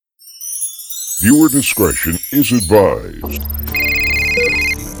Viewer discretion is advised.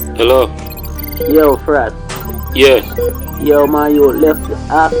 Hello? Yo, Frat. Yes. Yo, man, you left the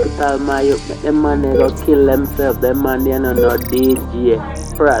hospital, man. You make them man they go kill themselves. Them man they no DJ.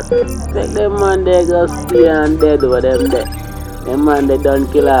 Frat. Take them man they go stay and dead over them there. Them man they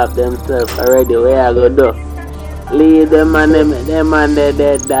done kill off themselves already. Where I go do? Leave them man they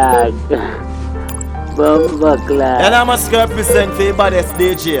dead dog. Bumbuck lad. And I must represent for your baddest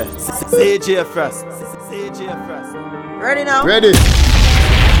DJ. DJ first. DJ first. Ready now? Ready.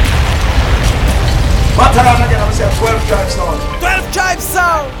 What time again? I'm saying 12 Tribe Sound. 12 Tribe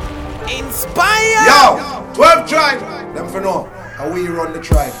Sound. Inspire. Yo, 12 Tribe. Them for know how we run the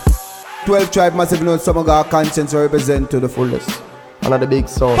tribe. 12 Tribe must have known some of our conscience represent to the fullest. Another big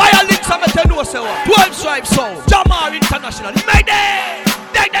song. Fire links I'm tell you say what? 12 Tribe Sound. Jamar International. Mayday.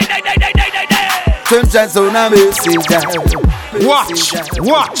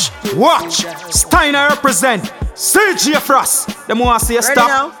 Watch. Steiner represent. CJ Frost. Them want to see a stop.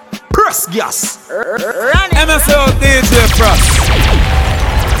 Now? Press gas. MSL DJ Frost.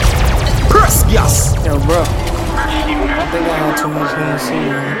 Press gas. Yo, bro. I think I had too much Hennessy,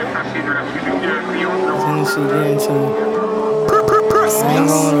 man. Hennessy getting to me. Press I ain't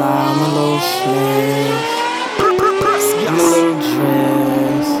gonna lie, I'm a little slave. I'm a little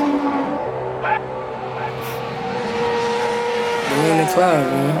dress. We in the club,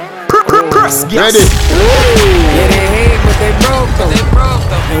 man. Press gas. Ready. Yeah, they hate, but they broke them.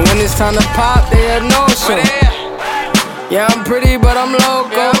 And when it's time to pop, they had no show. Yeah, I'm pretty, but I'm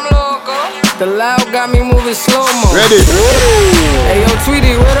loco. The loud got me moving slow-mo. Ready. Hey, yo,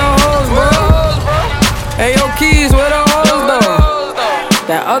 Tweety, where the hoes, bro? Hey, yo, Keys, where the hoes, though?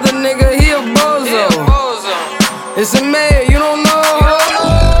 That other nigga, he a bozo. It's a mayor, you don't know.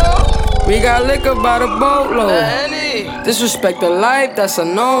 We got liquor by the boatload. Disrespect the life, that's a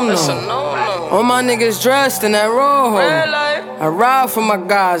no-no. All my niggas dressed in that rojo. I ride for my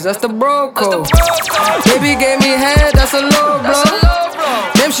guys, that's the bro code. Baby gave me head, that's a low blow.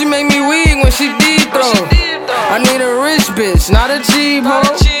 Damn, she make me weak when she deep throw. I need a rich bitch, not a cheap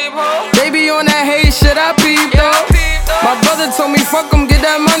hoe. Baby on that hate shit, I peep though. My brother told me fuck him, get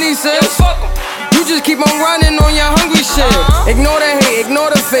that money, sis. You just keep on running on your hungry shit. Ignore the hate, ignore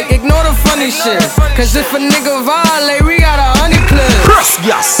the fake, ignore the funny shit. Cause if a nigga violate, we got 100 clips. Press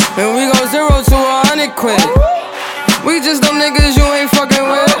gas. And we go 0 to 100 quid. We just them niggas you ain't fucking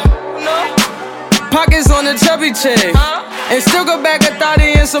with. Pockets on the chubby chick. And still go back a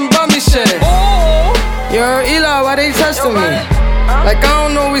thotty and some bummy shit. You heard Eli, why they testing me? Like I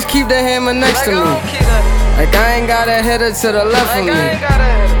don't always keep the hammer next to me. Like I ain't got a header to the left of me.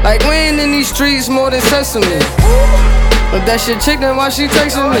 Like we ain't in these streets more than sesame. If that shit chick, then why she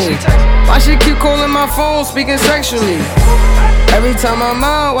texting me? Why she keep calling my phone, speaking sexually? Every time I'm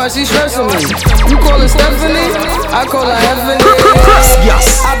out, why she stressing me? You call her Stephanie, I call her Heavenly.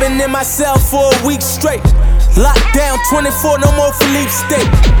 I've been in my cell for a week straight. Locked down 24, no more Philippe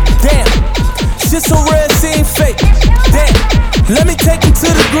State. Damn, shit so real, it ain't fake. Damn, let me take you to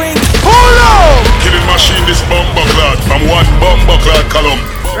the green. Hold on! Killing machine, this bumper cloud. From one bumper cloud column.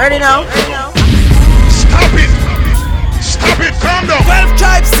 Ready now? Stop it! Stop it! Calm down! 12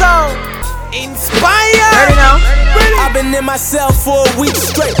 Tribe Sound. Inspire. Ready now? I've been in my cell for a week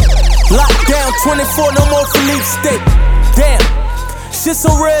straight. Locked down 24, no more Philippe State. Damn, shit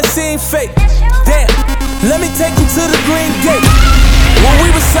so real, it ain't fake. Damn, let me take you to the green gate. When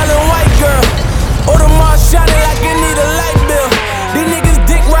we was selling white girl, Audemars shining like it need a light bill. These niggas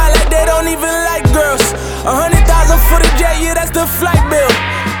dick ride like they don't even like girls. 100,000 for the jet, yeah, that's the flight bill.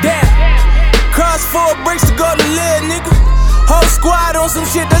 Damn, cross 4 bricks to go to live, nigga. Whole squad on some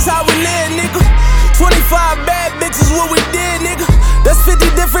shit, that's how we live, nigga. 25 bad bitches, what we did, nigga. That's 50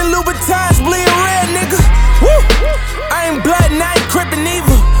 different Louboutins, bleeding red, nigga. Woo! I ain't blood and I ain't crippin'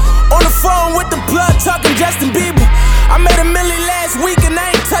 either. On the phone with the plug, talking Justin Bieber. I made $1 million last week and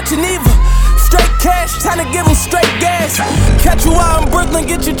I ain't touching either. Straight cash, time to give them straight gas. Catch you out in Brooklyn,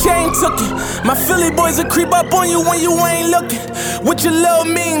 get your chain tookin'. My Philly boys will creep up on you when you ain't looking. With your little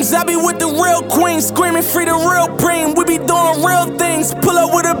means, I be with the real queen, screaming free the real preem. We be doing real things, pull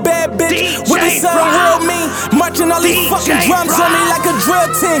up with a bad bitch. We be selling real mean, marching all these fucking drums on me like a drill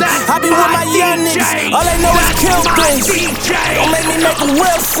team. I be with my young niggas, all they know is kill things. Don't make me make a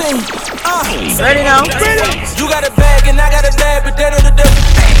real scene. Ready now? You got a bag and I got a bag, but they know the difference.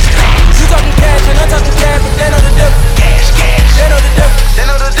 You talking cash and I'm talking cash, but they know the difference. They know the difference. They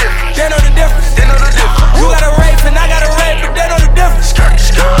know the difference. They know the difference. They know the difference. You got a rape and I got a rape, but they know the difference.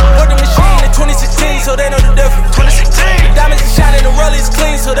 Put the machine in 2016, so they know the difference. 2016. The diamonds are shining, the rollies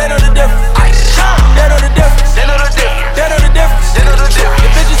clean, so they know the difference. They know the difference. They know the difference. They know the difference. They know the difference.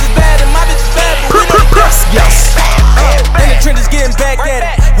 Your bitches is bad and my bitch is bad.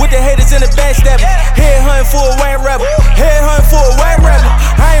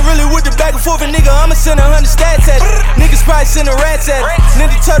 ready.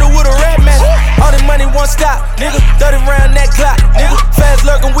 Ninja Turtle with a red man. All the money won't stop, nigga. 30 round that clock, nigga. Fast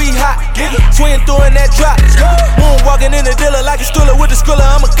lurking, we hot, nigga. Swing through in that drop. Moon walking in the dealer like a Skrilla with the Skrilla.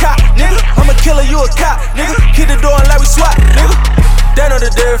 I'm a cop, nigga. I'm a killer, you a cop, nigga. Keep the door like we swap, nigga. They know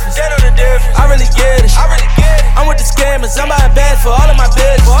the difference. I really get it. I'm with the scammers. I'm buying bags for all of my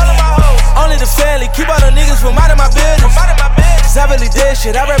business. Only the family. Keep all the niggas from out of my business. Cause I really did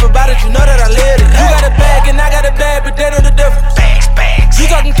shit. I rap about it. You know that I live it. You got a bag and I got a bag, but they know the difference. You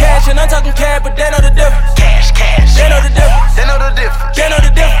talking cash and I'm talking cash, but they know the difference. They know the difference. They know the difference. They know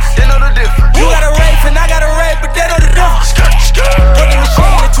the difference. They know the difference. You got a rape and I got a rape, but they know the difference. Fucking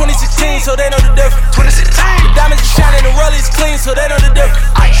machine in 2016, so they know the difference. 2016. The diamonds are shining, the rollies clean, so they know the difference.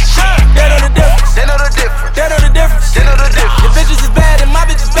 They know the difference. They know the difference. They know the difference. They know the difference. Your bitches is bad and my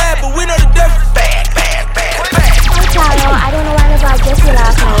bitch is bad, but we know the difference. Bad. I don't know why I addressed you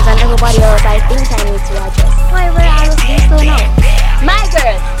last night and everybody else I think I need to address. However, I was doing so now. My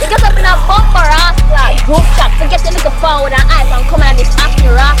girl, you get up in a bumper rock clock group chat, forget to look forward and eyes and come at this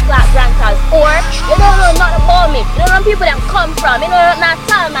after rock clock grandchild. Or you don't know nothing about me. You don't know people that come from. You know not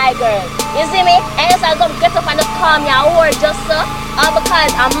tell my girl. You see me? And yes, I don't get up and just call me a whore just so.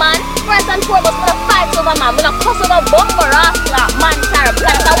 Because a man, first and foremost, gonna fight over man. Gonna cuss over bumper rock clock, man carry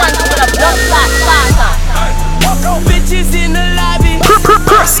black. I want to put a blood clot faster. Bitches in the lobby.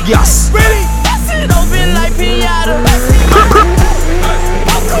 Press gas. Ready? Bust it open like pinata.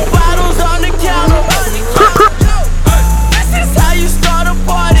 Bottles on the counter. This is how you start a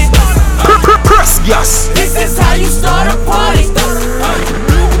party. Press gas. This is how you start a party.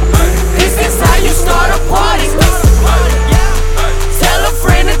 This is how you start a party. Tell a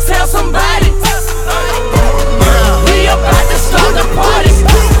friend and tell somebody. We about to start the party.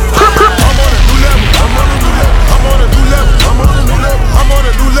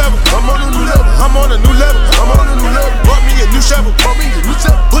 Bought me a new shovel.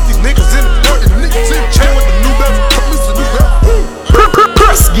 Put these niggas in the dirt. Chain with the new bezel.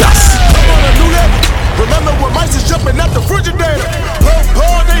 Press gas. I'm on a new level. Remember when mice is jumping out the refrigerator?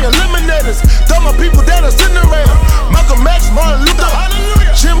 Paul, they eliminators. Throw my people down incinerator. Malcolm X, Martin Luther.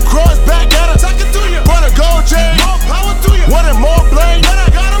 Jim Cross back at us. Brought a gold chain. Wanted more blame.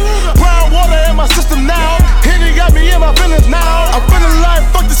 Brown water in my system now. Henny got me in my feelings now. I'm feeling like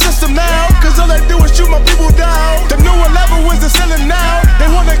fuck the system now. Cause all they do is shoot my people down. The newer level is the ceiling now. They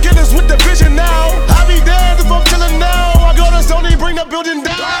wanna get us with the vision now. I be dead if I'm killing now. I go to Sony, bring the building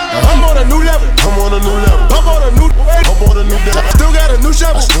down. I'm on a new level. I'm on a new level. I'm on a new level. Still got a new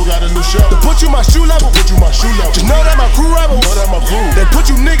shovel. To put you my shoe level. Just know that my crew rebels. They put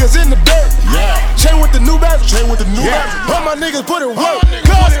you niggas in the dirt. Chain with the new bezel. All my niggas put in work.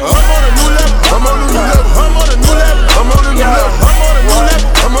 Cause I'm on a new level. I'm on a new level. I'm on a new level. I'm on a new level. I'm on a new level.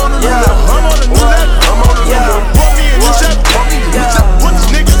 I'm on a new level. I'm on a new level. I'm on a new level. Brought me a new shovel. Put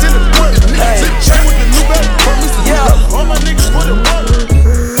these niggas in the dirt. Chain with the new bezel. All my niggas put in work.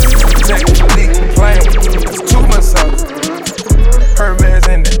 It's too much sauce. Hermes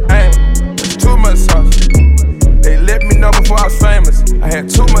in the aim. It's too much sauce. They let me know before I was famous. I had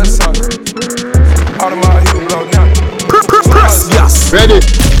too much sauce. Audemars Hugo blow now. Press gas. Ready? It's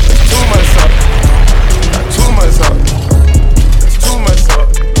too much sauce. Got too much sauce. It's too much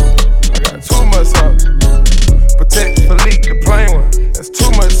sauce. I got too much sauce. Protect Philippe, the plain one. That's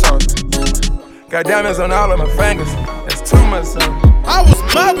too much sauce. Got diamonds on all of my fingers. That's too much sauce. I was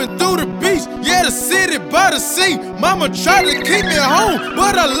mobbing through the beach, yeah, the city by the sea. Mama tried to keep me home,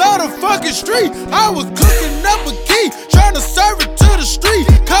 but I love the fucking street. I was cooking up a key, trying to serve it to the street.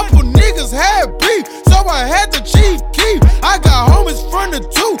 Couple niggas had beef, so I had the chief keep. I got homies from the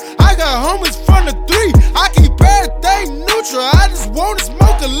 2, I got homies from the 3. I keep everything neutral, I just wanna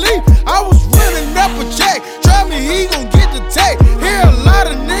smoke a leaf. I was running up a check, try me, he gon' get the tech. Hear a lot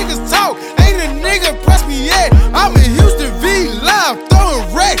of niggas talk, ain't a nigga press me yet. I'm in Houston V live, throwing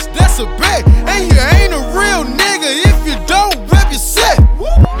racks, that's a bet. And you ain't a real nigga if you don't rep your set.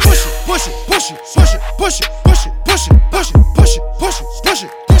 Push it, push it, push it, push it, push it, push it, push it, push it, push it, push it, push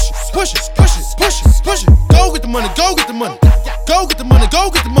it, push it, push it, push it, push it, push it. Go get the money, go get the money. Go get the money, go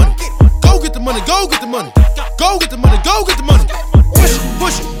get the money. Go get the money, go get the money. Go get the money, go get the money. Push it,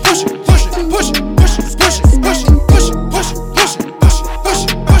 push it, push it, push it, push it, push it, push it, push it, push it, push it, push it, push it, push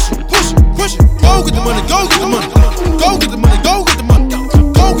it, push it, push it, push it. Go get the money, go get the money. Go get the money, go get the money.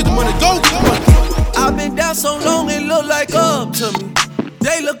 Go get the money, go get the money. I've been down so long, it look like up to me.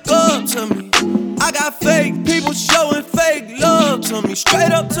 They look up to me. I got fake people showing fake love to me.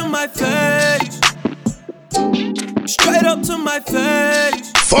 Straight up to my face. Straight up to my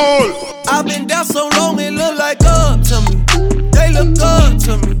face. Fall. I've been down so long, it look like up to me. They look up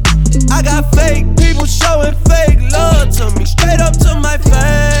to me. I got fake people showing fake love to me. Straight up to my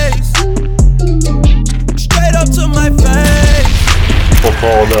face. Straight up to my face. Fuck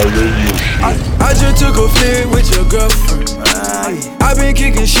all that radio shit. I just took a flick with your girlfriend. I been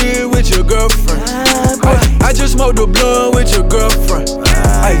kicking shit with your girlfriend. I just smoked a blunt with your girlfriend.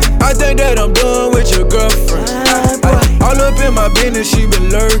 I think that I'm done with your girlfriend. All up in my business, she been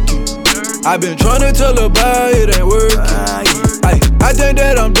lurking. I been tryna tell her about it ain't working. I think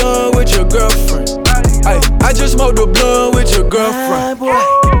that I'm done with your girlfriend. I just smoked a blunt with your girlfriend. When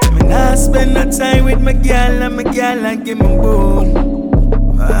I spend the time with my gal and my gal I give me bone.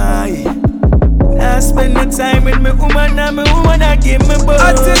 I spend the time with my woman and my woman I give me bone.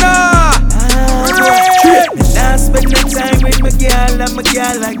 I spend the time with my gal and my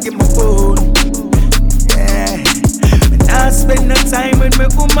gal I give me bone. Yeah. I spend the time with my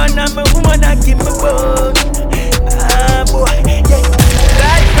woman and my woman I give me bone. Boy, yeah.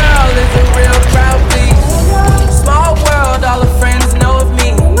 That girl is a real crowd, please. Small world, all her friends know of me.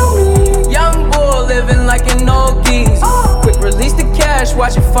 Young bull living like an old geese. Quick release the cash,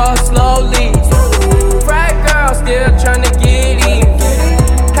 watch it fall slowly. Frat girl still tryna get even.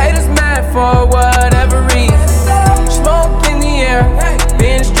 Haters mad for whatever reason. Smoke in the air,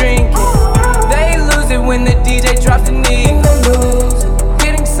 binge drinking. They lose it when the DJ drops the knee.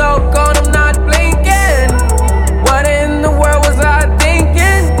 Getting so cold, I'm not blinking. What in the world was I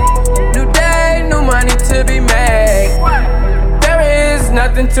thinking? New day, new money to be made. There is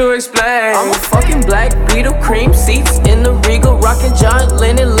nothing to explain. I'm a fucking black Beetle, cream seats in the Regal, rockin' John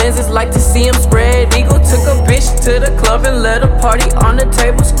Lennon lenses, like to see him spread eagle. Took a bitch to the club and let her party on the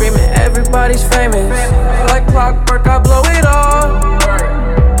table, screaming everybody's famous. Like clockwork, I blow it all,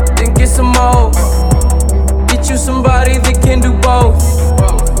 then get some more. Get you somebody that can do both.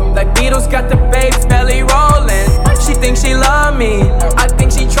 Like Beatles got the babes belly rolling. She thinks she love me, I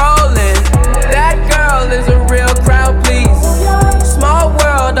think she trolling. That girl is a real crowd, please. Small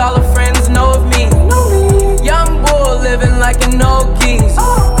world, all her friends know of me. Young bull living like an old geese.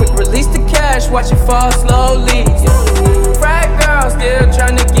 Quick release the cash, watch it fall slowly. Frat girl still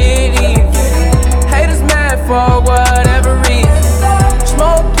tryna get even. Haters mad for whatever reason.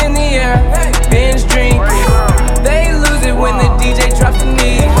 Smoke in the air, binge drinking. They lose it when the DJ drops the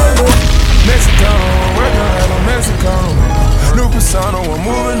knee. Mexicano, working like a Mexicano. New persona, I'm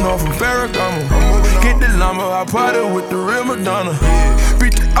moving on from Ferragamo. Get the llama, I party with the real Madonna.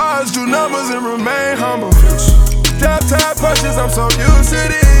 Beat the odds, do numbers and remain humble. Drop top punches, I'm so used to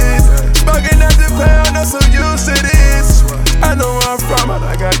this. Smoking at the pound, I'm so used to this. I know where I'm from, but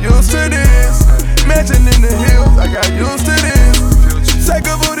I got used to this. Mansion in the hills, I got used to this. Take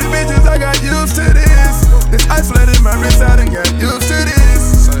a booty bitches, I got used to this. This isolated my wrist, I done got used to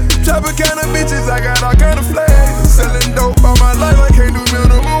this. Chopper kind of bitches, I got all kind of flags. Selling dope all my life, I can't do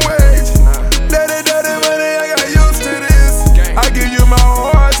minimum wage. Dirty, dirty money, I got used to this. I give you my whole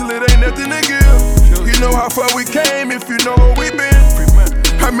heart till it ain't nothing to give. You know how far we came if you know where we been.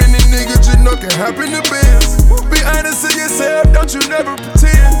 How many niggas you know can happen to biz? Be honest to yourself, don't you never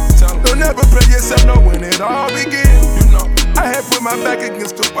pretend. Don't never play yourself, know when it all begins. I had put my back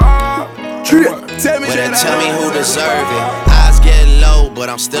against the wall. Tell me that tell me who deserve it. Eyes get low, but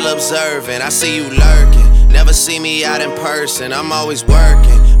I'm still observing. I see you lurking. Never see me out in person, I'm always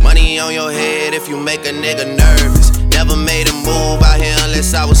working. Money on your head if you make a nigga nervous. Never made a move out here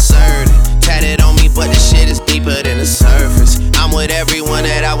unless I was certain. Tatted on me, but the shit is deeper than the surface. I'm with everyone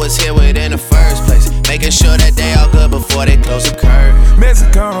that I was here with in the first place, making sure that they all good before they close the curtain.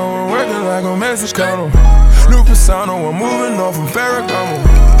 Mexicano, I'm working like a Mexicano. New persona, I'm moving on from Ferragamo.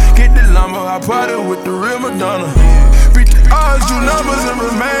 Get the llama, I party with the real Madonna. Beat the odds, do numbers and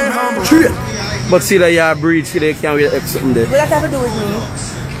remain humble. But see that you breathe, see that you can't get something there. What does that have to do with me?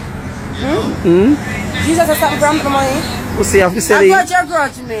 Jesus has something from the money. Pussy have to sell I it. got your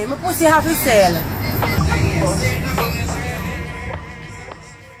grudge me. My pussy have to sell.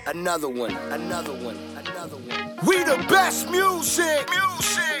 Another one, another one, another one. We the best music.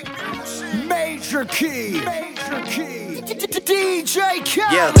 Major key. DJ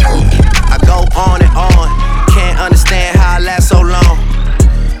Khaled. Yeah, I go on and on. Can't understand how I last so long.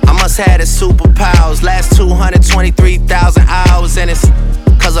 I must have the superpowers. Last 223,000 hours, and it's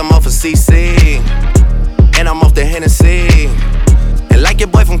cause I'm off of CC. And I'm off the Hennessy. And like your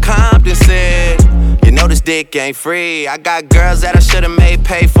boy from Compton said, you know this dick ain't free. I got girls that I should've made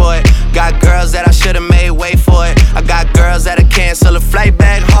pay for it. Got girls that I should've made wait for it. I got girls that'll cancel a flight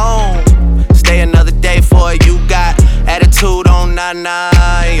back home. Stay another day for it. You got attitude on nana,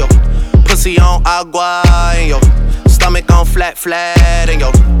 yo. Pussy on agua, yo. Stomach on flat, and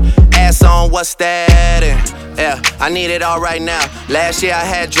yo. ass on, what's that? And yeah, I need it all right now. Last year I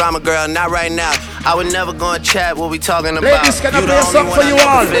had drama, girl, not right now. I would never go and chat what we talking about. Ladies, can I play something for you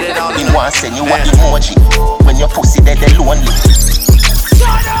all? You want to send you an emoji when your pussy dead and lonely.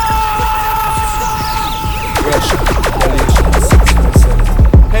 Shut up!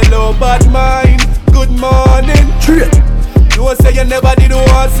 Hello, bad mind. Good morning. You say you never did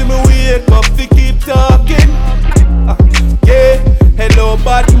want to see me wake up to keep talking. Yeah. Hello,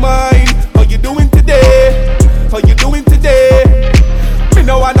 bad mind. How you doing today? How you doing today? Me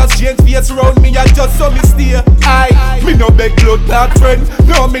no wanna change face around me, I just saw me stay. Me no beg blood clot friend.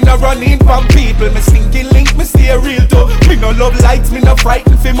 No, me no running from people. Me stinking link, me stay real too. Me no love lights, me no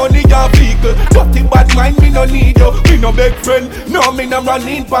frightened for money or vehicle. But in bad mind, me no need you. Me no beg friend. No, me no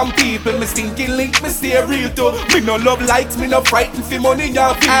running from people. Me stinking link, me stay real too. Me no love lights, me no frightened for money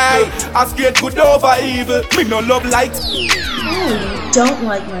or vehicle. I scared good over evil. Me no love lights. Oh, you don't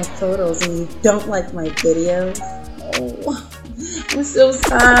like my photos and you don't like my videos? Oh. I'm so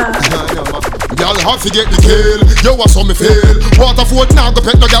sad. Y'all have to get the kill. Yo, what's on me feel? Waterford now go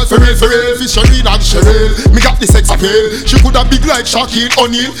pet no girl for real, for real. Fishery and Cheryl. Me got the sex appeal. She could have big like Shaquille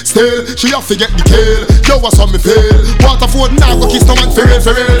O'Neal. Still, she have to get the kill. Yo, what's on me feel? Waterford now go kiss no man for real,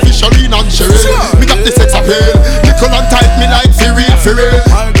 for real. Fishery and Cheryl. Me got the sex appeal. Nickel and tight me like for real, for real.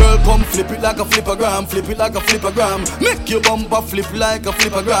 My girl come flip it like a flippergram. Flip it like a flippergram. Make your bumper flip like a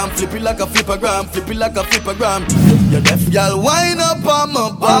flippergram. Flip it like a flippergram. Flip it like a flippergram. You deaf girl. Wind up on my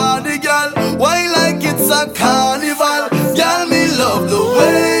body, girl. Wine like it's a carnival. Girl, me love the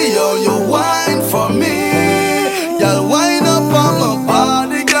way you wine for me. Girl, wind up on my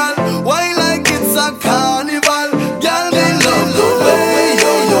body, girl. Wine like it's a carnival. Girl, me love the way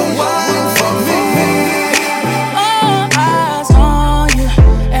you wine for me. All eyes on you.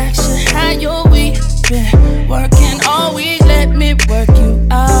 Action, how your week been? Working all week, let me work you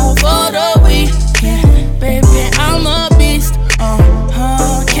out for the weekend. Baby, I'm a beast.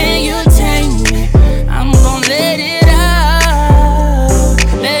 Can you tame me? I'm gon' let it out,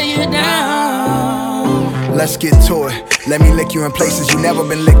 lay you down. Let's get to it. Let me lick you in places you never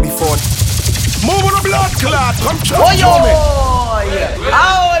been licked before. Move on the blood clot. Come chop me.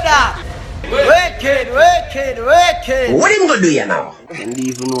 How that? Wicked. What him gonna do you now? And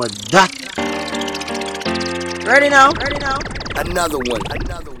even know that. Ready now? Another one.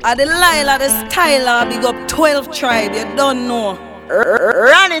 I Delilah, the styler, big up 12 tribe, you don't know.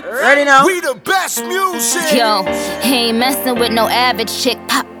 Run it. Ready now? We the best music. Yo, he ain't messing with no average chick.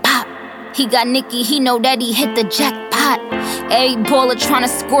 Pop, pop. He got Nicky, he know that he hit the jackpot. A baller tryna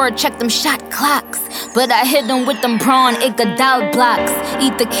score, check them shot clocks. But I hit him with them brawn Iguodala blocks.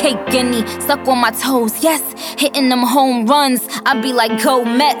 Eat the cake, guinea, suck on my toes, yes. Hitting them home runs, I be like, go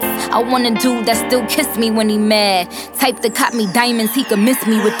Mets. I want a dude that still kiss me when he mad. Type that caught me diamonds, he could miss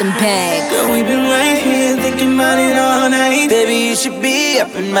me with them bags. Girl, we been right here thinking about it all night. Baby, you should be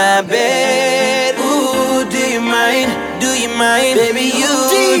up in my bed. Ooh, do you mind? Do you mind? Baby, you,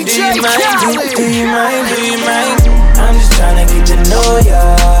 DJ do you mind? Khaled. Do you mind? Do you mind? I'm just tryna get to know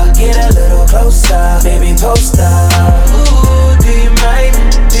ya. Get a little closer, baby, post up. Ooh, do you mind?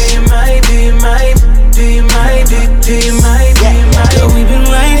 Do you mind? Do you mind? Do you mind? Do you mind? Do you mind? Girl, we been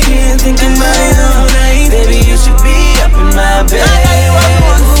right here thinking about it all night. Baby, you should be up in my bed.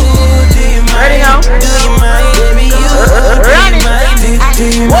 Ooh, do you mind? Ready now? Do you mind? Baby, you Run it. do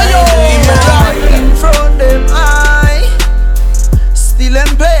you mind? In front them eye, still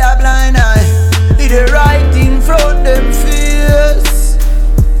them pay a blind eye. Did it right in front them face.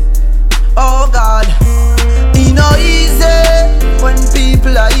 Oh God, it no easy when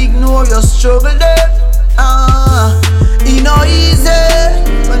people are ignore your struggle there. It no easy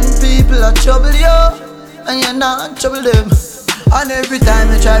when people are trouble you and you're not trouble them. And every time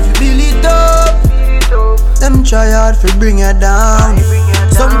they try to build it up, them try hard to bring you down.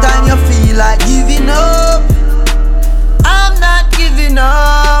 Sometimes you feel like giving up. I'm not giving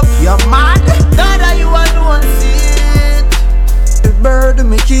up. You're mad. God, you alone see it. The burden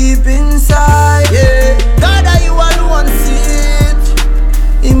me keep inside. Yeah. God, you alone see it.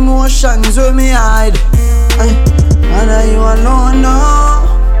 Emotions where me hide. God, you alone know.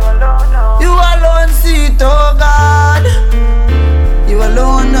 You alone see it, oh God. You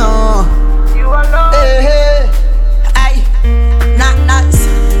alone know. Hey, hey. Aye. Knock.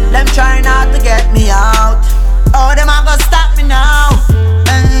 Them try not to get me out. Oh, them a gonna stop me now.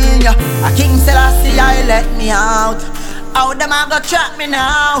 A King Selassie, I let me out. Oh, them a gonna trap me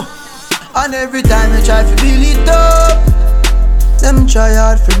now. And every time they try to build it up, them try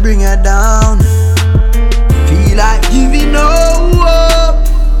hard to bring it down. Feel like giving up.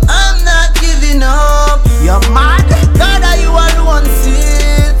 I'm not giving up. You're mad. God, you alone see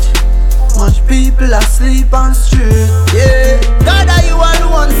it.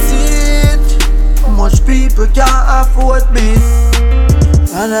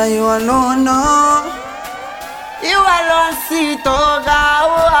 Father, you alone know. You alone see it, oh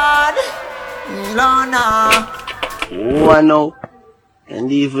God. Lona. Who I know, and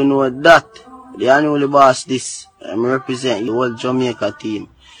even know that. The only boss this. I'm represent the whole Jamaica team.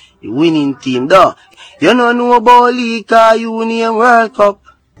 The winning team, though. You don't know about League Union World Cup.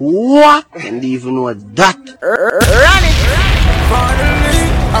 What? And even know that. Run it.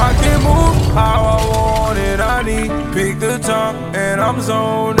 Finally, I can move how I want it. I need pick the top and I'm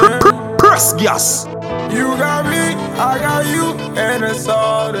zoning. Press gas. You got me, I got you, and that's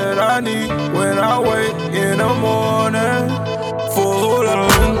all that I need when I wake in the morning. For a whole lot of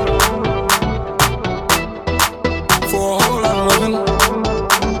loving. For a whole lot of loving.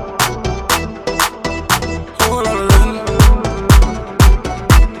 Whole lot of loving.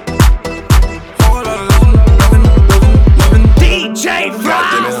 Whole lot of loving. DJ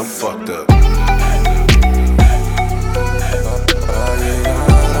Frost. Damn it, I'm fucked up.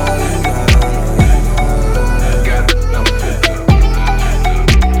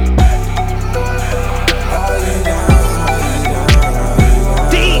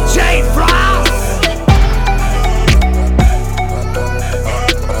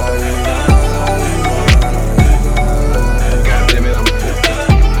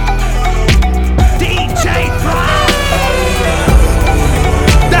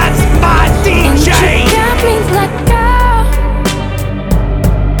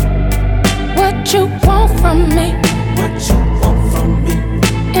 You want from me? What you want from me?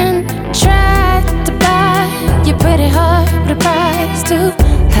 And tried to buy your pretty heart, but the price too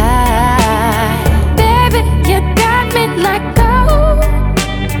high. Baby, you got me like gold.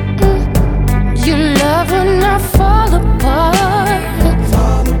 You love when I fall apart,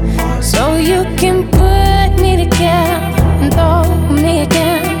 so you can put me together and throw me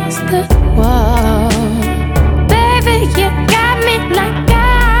against the wall. Baby, you got me like gold.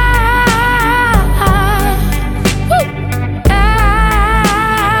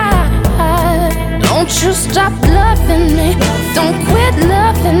 Don't you stop loving me. Don't quit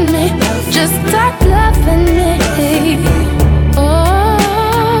loving me. Just stop loving me.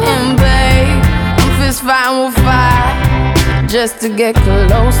 Oh, and babe, I'm fist fighting with fire just to get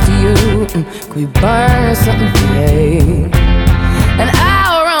close to you. Could we burn something today? And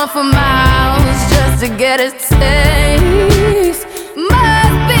I'll run for miles just to get a taste.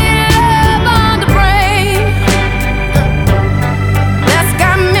 Must be love on the brain that's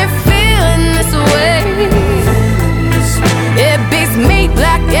got me feeling this way. It beats me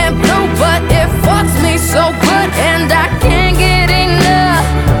black and blue, but it fucks me so good, and I can't get enough.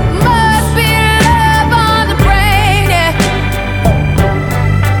 Must be love on the brain, yeah.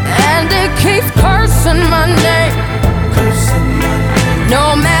 And it keeps cursing my name.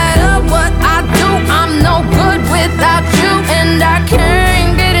 No matter what I do, I'm no good without you, and I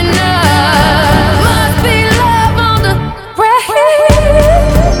can't get enough. Must be love on the brain.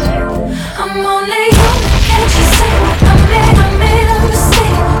 I'm only human, can't you see? I made a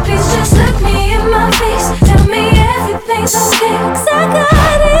mistake. Please just look me in my face. Tell me everything's okay, 'cause I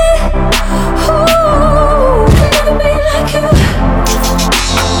got it. Ooh, I'll never be like you.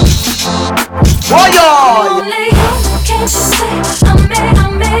 I'm only human, can't you see? I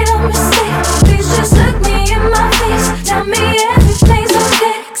made a mistake. Please just look me in my face. Tell me everything's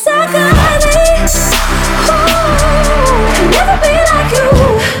okay, 'cause I got it. Ooh, I'll never be like you.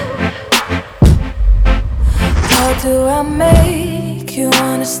 How do I make you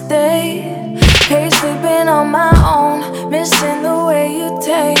wanna stay? Hate sleeping on my own, missing the way you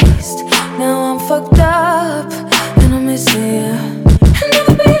taste. Now I'm fucked up and I'm missing you. I'll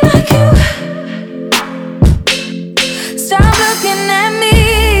never be like you. Stop looking at me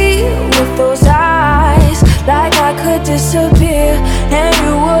with those eyes, like I could disappear and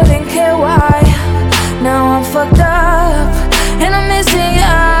you wouldn't care why. Now I'm fucked up and I'm missing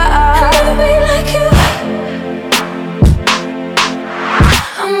you. I'll never be like you.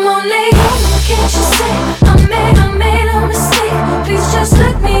 I'm only human, can't you see? I made a mistake. Please just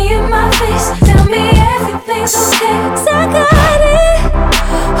look me in my face. Tell me everything's okay, 'cause I got it.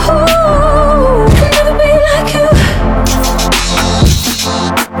 Ooh, I'll never be like you.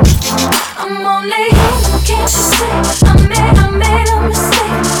 I'm only human, can't you see? I made a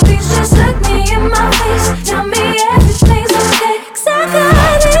mistake. Please just look me in my face. Tell me everything's okay, 'cause I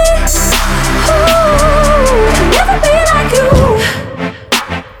got it. Ooh, I'll never be like you.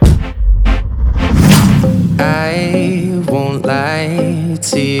 I won't lie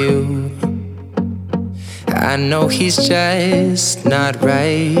to you. I know he's just not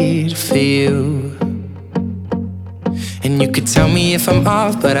right for you. And you could tell me if I'm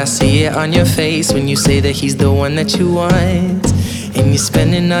off, but I see it on your face when you say that he's the one that you want. And you're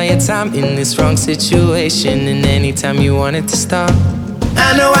spending wasting all your time in this wrong situation. And anytime you want it to stop,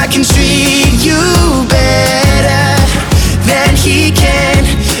 I know I can treat you better than he can.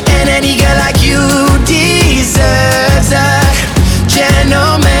 And any girl like you deserves a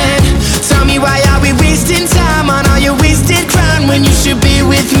gentleman. Tell me why are we wasting time on all your wasted crown when you should be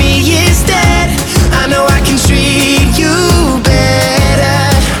with me instead. I know I can treat you better,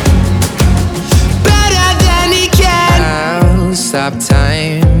 better than he can. I'll stop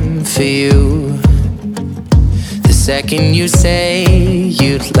time for you the second you say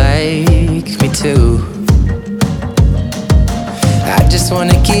you'd like me to. I just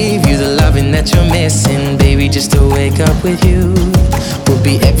wanna give you the loving that you're missing, baby. Just to wake up with you will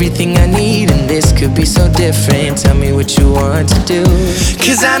be everything I need, and this could be so different. Tell me what you want to do,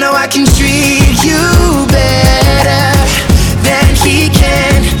 'cause I know I can treat you better than he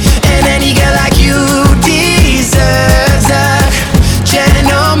can. And any girl like you deserves a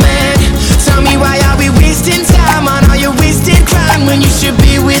gentleman. Tell me why are we wasting time on all your wasted crown when you should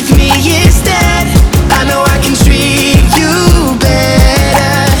be with me instead. I know I can treat you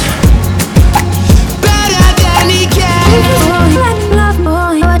better, better than he can. Let me love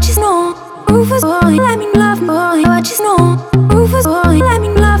boy, what you know. Rufus boy, let me love boy, what you know. Rufus boy, let me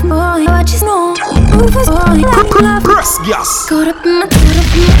love boy, what you know. Rufus boy, let me love. Press gas. Caught up in my day.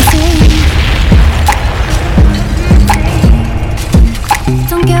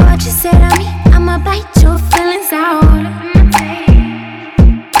 Don't care what you say to me, I'ma bite your feelings out.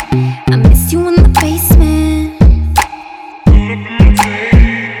 I miss you in the basement,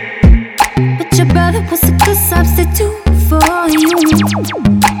 but your brother was a good substitute for you.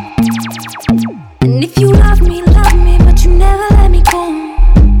 And if you love me, but you never let me go.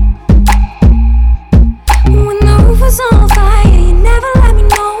 When the roof was on fire, you never let me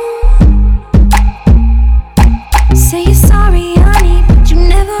know. Say you're sorry, honey, but you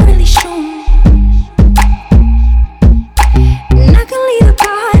never really show. And I can leave the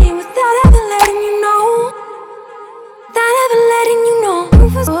party without ever letting you know. Without ever letting you know.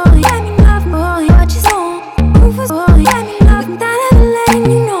 Rufus boy, let me love boy, what you know. Rufus boy, let me love without ever letting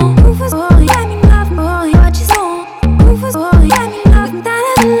you know. Rufus boy, let me love boy, what you know. Rufus boy, let me love without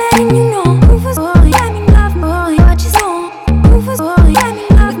ever letting you know. Rufus boy, let me love boy, what you know. Rufus boy, let me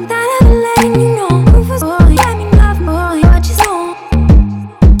love without ever letting you know. Rufus boy, let me love boy, what you know.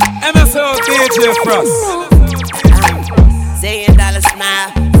 MSO DJ Frost. $1 smile,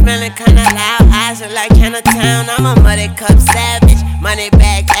 smelling kinda loud, eyes are like Chinatown. I'm a muddy cup savage, money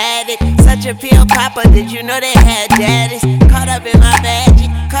bag addict, such a pill popper. Did you know they had daddies? Caught up in my badgie,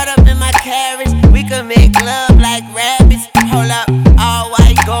 caught up in my carriage. We could make love like rabbits. Hold up, all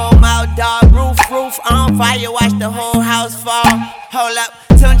white, gold mouth dog, roof on fire, watch the whole house fall. Hold up,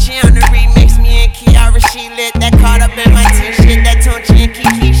 Tunchi on the remix, me and Kiara, she lit. That caught up in my t-shirt, that Tunchi and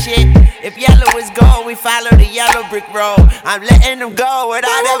Kiki shit. If yellow is gold, we follow the yellow brick road. I'm letting them go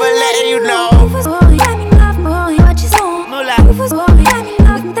without ever letting you know. Rufus boy, let me love boy, what you know. Rufus boy, let me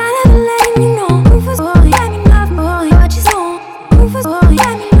love without ever letting you know. Rufus boy, let me love boy, what you know. Rufus boy,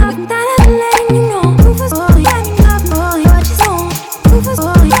 let me love without ever letting you know. Rufus boy, let me love boy, what you know. Rufus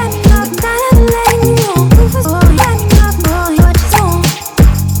boy, let me love without ever letting you know. Rufus boy, let me love boy, what you know.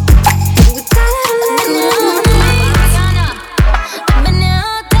 Without ever letting you know.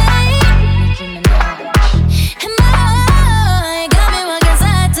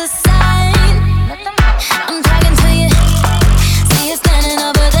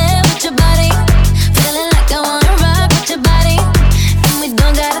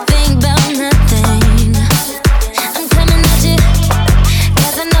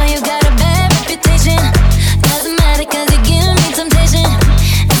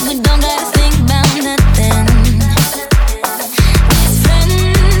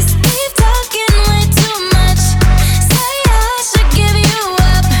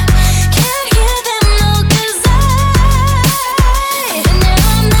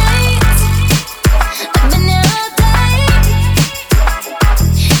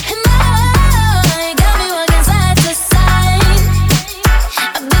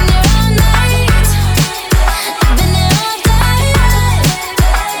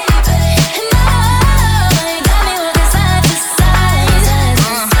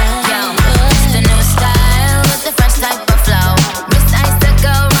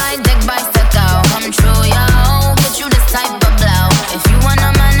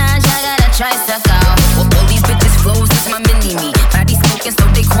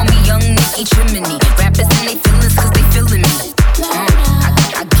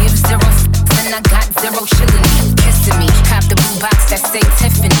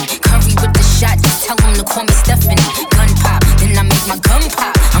 Call me Stephanie. Gun pop, then I make my gun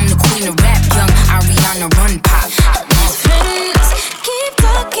pop.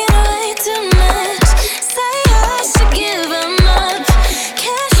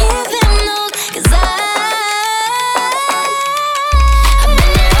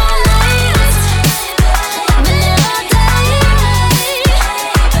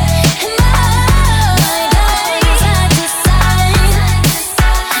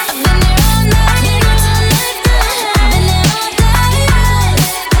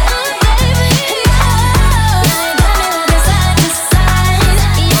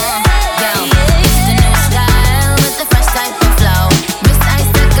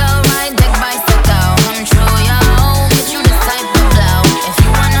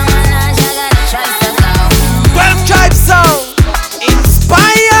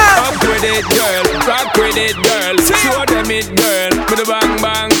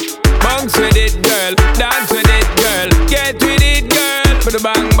 For the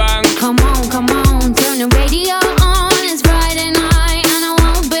bang bang. Come on, turn the radio on. It's Friday night and I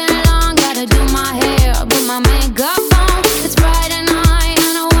won't be long. Gotta do my hair, put my makeup on. It's Friday night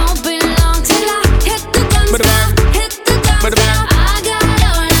and I won't be long till I hit the dance floor, hit the dance floor. I got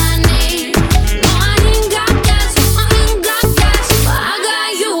all I need. No, I ain't got cash, but I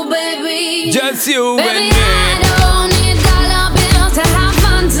got you, baby. Just you baby, and me. I don't need dollar bills to have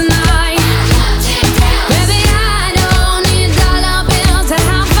fun tonight. Baby, I don't need dollar bills to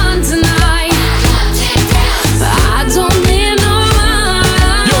have fun tonight. I don't need no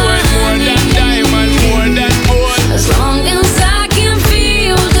money. You worth more than diamond, more than gold. As long as I can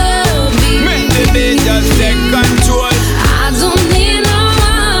feel the beat. Make the beat just take control. I don't need no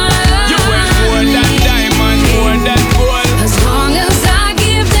money. You worth more than diamond, more than gold. As long as I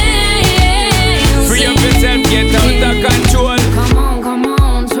keep dancing. Free up yourself, get out of control. Come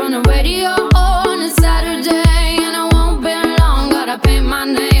on, turn the radio on. It's Saturday and I won't be long. Gotta paint my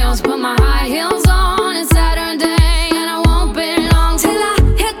nails, put my high heels on. It's Saturday and I won't be long till I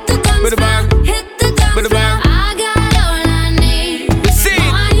hit the dance floor, hit the dance floor. I got all I need. No,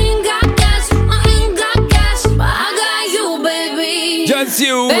 I ain't got cash, but I got you, baby. Just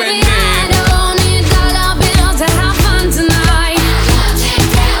you Baby, and me. I don't need dollar bills to have fun tonight.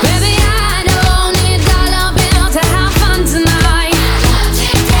 Baby, I don't need dollar bills to have fun tonight.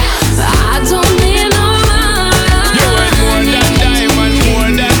 I don't need no money. You worth more than diamond, more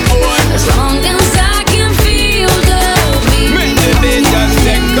than gold. As long as I can feel the beat. Make the beat just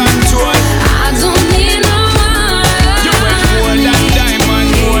take control. I don't need no money. You worth more than diamond,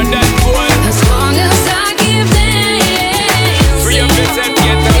 more than gold. As long as I keep dancing. Free up yourself,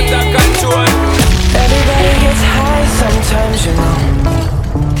 get out of control. Everybody gets high sometimes, you know.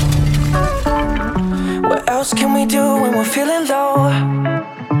 What else can we do when we're feeling low?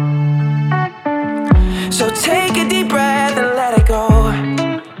 So take a deep breath and let it go.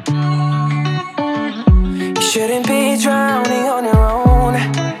 You shouldn't be drowning on your own.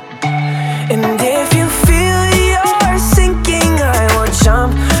 And if you feel you're sinking, I will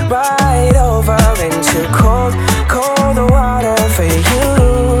jump right over into cold, cold water for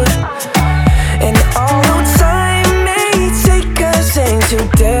you. And although time may take us into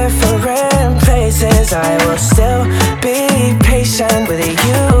different places, I will still be patient with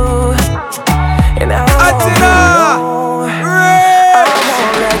you. And I won't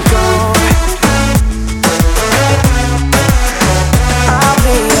let go. I'll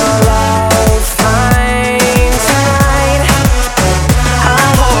be your lifeline tonight. I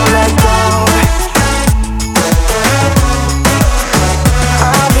won't let go.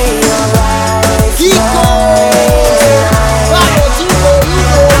 I'll be your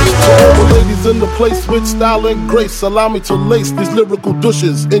All the ladies in the place with style and grace, allow me to lace these lyrical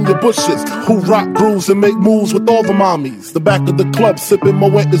douches in your bushes, who rock grooves and make moves with all the mommies. The back of the club sipping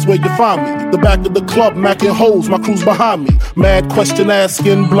Moet is where you find me. The back of the club macking hoes, my crew's behind me. Mad question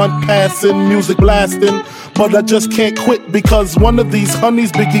asking, blunt passing, music blasting. But I just can't quit because one of these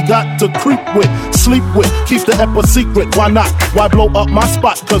honeys Biggie got to creep with, sleep with, keeps the ep a secret. Why not? Why blow up my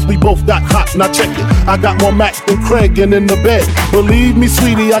spot? Cause we both got hot. Now check it. I got more Mac than Craig and in the bed. Believe me,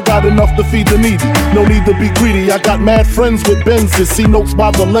 sweetie, I got enough to feed the needy. No need to be greedy. I got mad friends with Benzes. See notes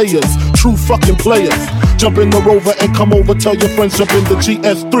by the layers. True fucking players. Jump in the Rover and come over. Tell your friends jump in the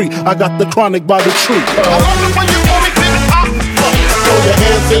GS3. I got the chronic by the tree. I love it when you want me, baby. Throw your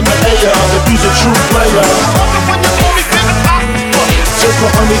hands in the air if you's a true player. I love it when you want me, baby. Just for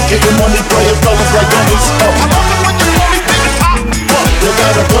honeys getting money, playing fellas like dummies. I love it when you want me, baby. You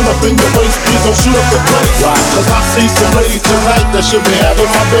got a gun up in your waist, please don't shoot up the place. Why? Cause I see some ladies tonight that should be having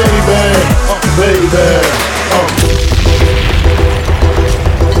my baby.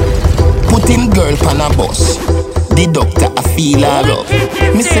 Put him girl pan a bus. The doctor I feel her up.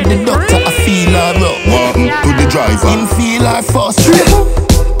 Me say the doctor I feel her up. Walking to the driver. Him feel her first.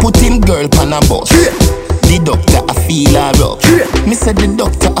 Put him girl pan a bus. The doctor I feel her up. Me say the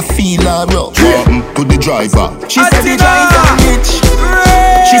doctor I feel her up. Walking to the driver. She said the driver rich.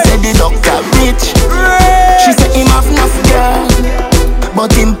 She said the doctor rich. She said him have enough girl,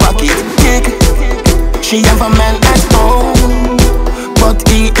 but him pocket big. She have a man at home, but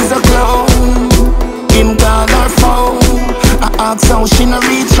he is a clown. Him call her phone. I ask how she no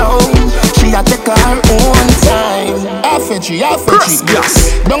reach home. She a take her own time. Half a tree.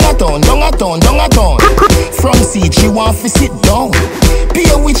 Down a town. From seat she want to sit down. Pay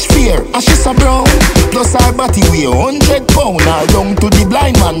which fear and she so brown. Plus her body weigh 100 pound. All down to the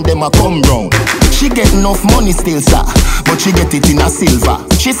blind man them a come round. She get enough money still, sir, but she get it in a silver.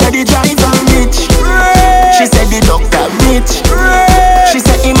 She said the driver rich. She said the doctor rich. She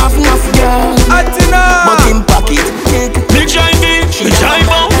said him have enough girl, but him pocket big. Me drive in, me drive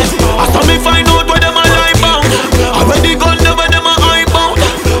out. After me find out where them a lie bound. I wear the gun where them a eye bound.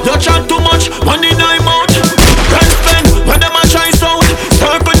 You chat too much, money nine out. Run spend when them a try sound.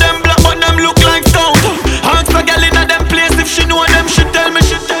 Circle them black but them look like stout. Ask a girl inna them place if she know them, she tell me.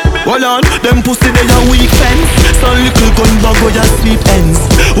 Hold on, them pussy they a weak fence. Some little gun bag where ya sleep ends.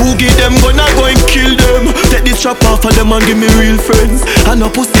 Who give them gun I go and kill them. Take this trap off of them and give me real friends. And no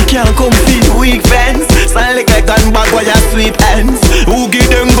pussy can't come feed weak fence. Some little gun bag where ya sleep ends. Who give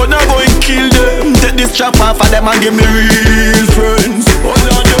them gun I go and kill them. Take this trap off of them and give me real friends. Hold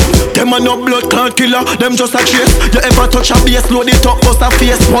on, them a no blood clot killer. Them just a chase. You ever touch a base, load it up, bust a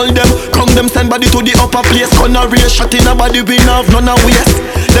face. Hold them, come them send body to the upper place. Gonna race, shot in a body, we have none a waste.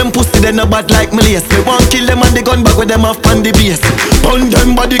 Them pussy they no bad like me lace. Me want kill them and the gun back with them off on the base. Burn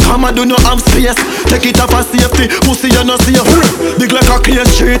them body come and do no have space. Take it off for safety, pussy you no safe. Big like a clear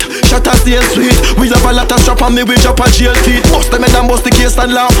street, shot a sail sweet. We have a lot of strap on me, we drop a jail teeth. Bust them and bust the case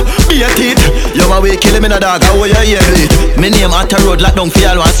and laugh, be a teeth. You a way kill him in a dog, how you hear it? Me name at a road like down for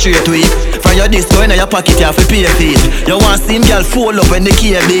all one straight week. From your disco in your pocket you have to pay feet. You want see him girl fall up when the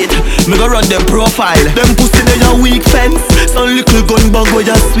key beat. Me go run them profile. Them pussy they a weak fence. Some little gun bag where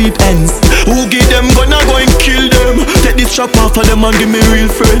you sweet ends. Who give them gun I go and kill them. Take this trap off of them and give me real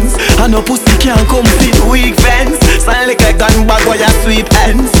friends. And no pussy can't come fit weak fence. Sound like a gun bag where you sweet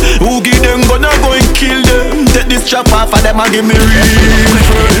ends. Who give them gun I go and kill them. Take this trap off of them and give me real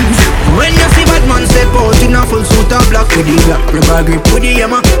friends. When you see bad man step out in a full suit of black with the black rubber grip with the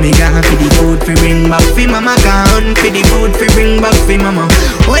hammer, me gone for the food fi bring back fi mama. Gone for the food fi bring back fi mama.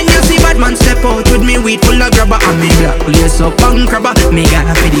 When you see bad man step out with me weed full of grabber and me black lace up and crabber, me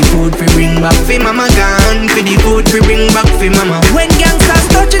gone for the food fi bring back fi mama. Gone for the food fi bring back fi mama. When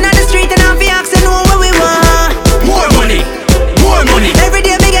gangsters touching on the street and I fi ask them know what we want. More money, more money. Every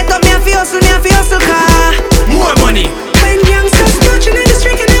day me get up, me a fi hustle car. More money. When gangsters touching on the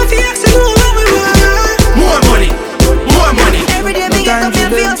street and I fi ask them know what we want. More money, more money. Every day me get up, me a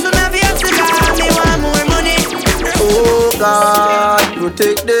fi hustle car. Me want more money. Oh God,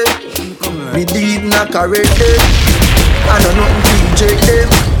 protect them. Me deep na correct them. I don't know nothing to reject them.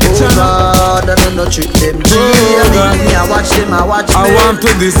 Oh God, I don't know trick them. Me I watch them, I watch them. I want to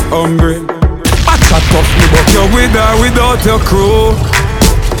this hungry. I chat off me but you're with or without your crew.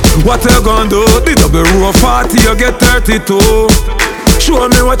 What you gonna do? The double row of 40 you get 32. Show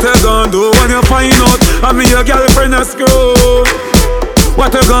me what you gonna do when you find out I mean your girlfriend a screw.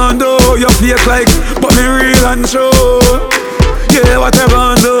 What you gonna do? You fake like but me real and true. Yeah, what you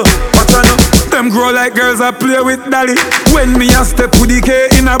gonna do? What you know? Them grow like girls I play with dolly. When me a step with the K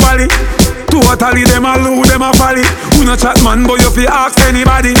in a body. Totally them a loo, them a folly. Who no chat man, but you fi ask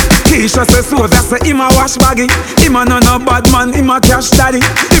anybody. Keisha say so, that say him a wash baggy. Him a no bad man, him a cash daddy.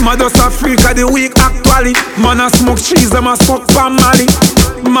 Him a just a freak of the week actually. Man a smoke cheese, them a suck Pam Mali.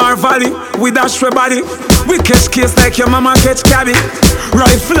 Marvally, we dash we body. We catch case like your mama catch cabby.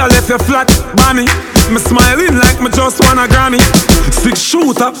 Rifle a left you flat, bammy. Me smiling like me just wanna Grammy. 6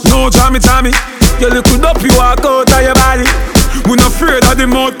 shooter, no jammy. You look up, you walk out of your body. We not afraid of the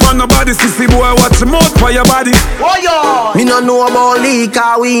mouth for nobody. Sissy boy, watch the mouth for your body. Oh yeah. Me no know about league,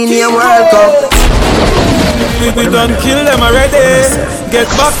 cause we in World Cup. We done kill them already. Get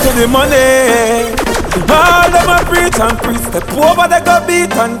back to the money. All them a preach and preach. Step over they go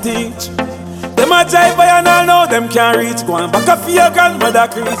beat and teach. Them a jive by and all know them can't reach. Go and back up for your grandmother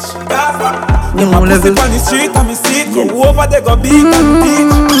preach. Them a pussy on the street and me see it. Go over they go beat and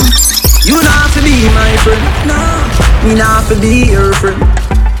teach. You not have to be my friend, no. Me not have to be your friend.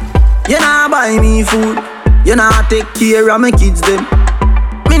 You not buy me food. You not take care of my kids them.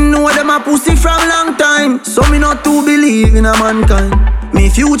 Me know them a pussy from long time. So me not to believe in a mankind. Me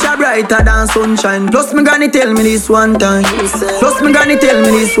future brighter than sunshine. Plus me granny tell me this one time. Plus me granny tell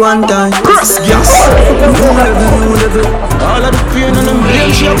me this one time. Cross gas. New level. All of the pain and the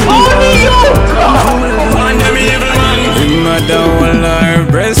blame she up. In my down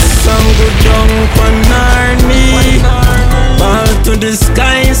her breast, some good junk on her knee. Fall to the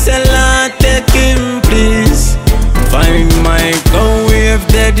sky, say Lord take him please. Find my go wave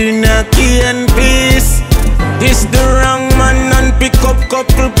dead in a key and peace. This the wrong man and pick up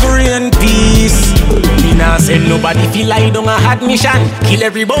couple Korean piece. Me nah send nobody feel like down a hard mission. Kill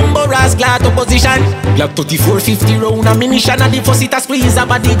every bumbo ras glad opposition. Glock 3450 round ammunition and the first it a squeeze a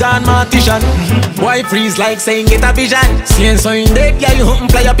body gun mortician. Boy freeze like saying get a vision. Seeing so in dead yeah you hunt and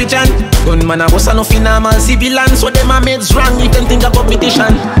fly a pigeon. Gunman a boss a no normal civilian. So them a meds wrong if them think a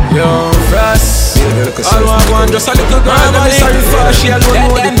competition. Yo Frost, man, just a little girl. I'm sorry for she alone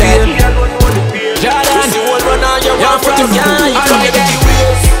know the pain. Jordan, you're from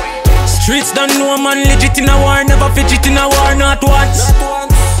streets don't know man legit in a war, never fidget in a war, not once.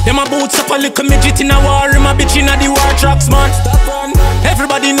 Them a boots up a little midget in a war, him a bitch in a the war tracks, man.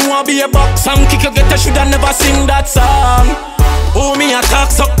 Everybody know I be a box and kick you get a shoulda never sing that song. Oh me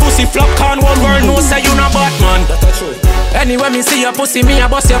attack suck pussy flop can one world know say you not Batman. Anyway me see your pussy me a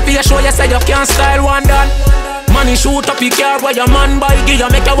bust your face show you say you can't style one done. Money shoot up your car where your man buy give you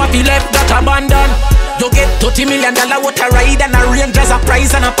make your waffy left that abandon. You get $30 million water ride and a range as a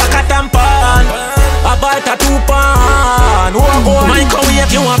prize and a pack of tampon. A bite a 2 pan. Oh,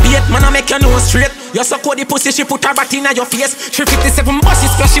 microwave you a bait, man I make you know straight. You suck out the pussy, she put her back in your face. 357 buses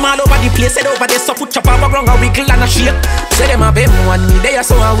splash him all over the place. Head over there, so put chop over ground a wiggle and a shake. Say them a bem want me, they are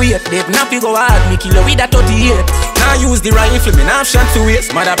so a wait. They not go hard, me kill you with a 38. Now use the rifle, me now shot to waste.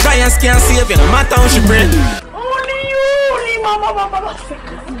 Mother Brian's can't save you, no matter how she bring.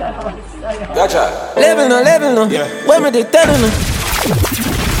 Gotcha. Level no. Yeah. When me they telling no.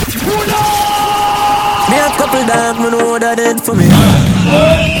 Me a couple dogs, me know that dead for me.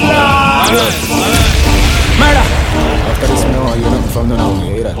 Murder. After this, me know you nothing from no.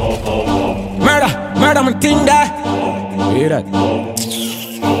 You hear that? Murder, me think that. You hear that?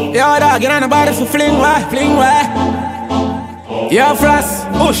 Yo, dog, get on the body for fling why? Yo, Frost,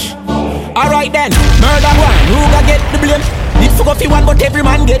 push. Alright then, murder one, who got get the blame? It fuck off you one, but every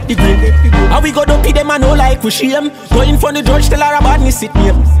man get the blame. How we go to pay them and no like we shame. Going for the judge, tell her about me sit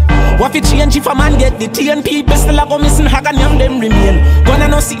name. What if change if a man get the TNP? Still a go missing hag and young them remain. Gonna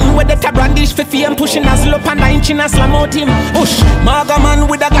no sitting with the tab brandish for fame. Pushing a slope and 9 chin and slam out him. Push, maga man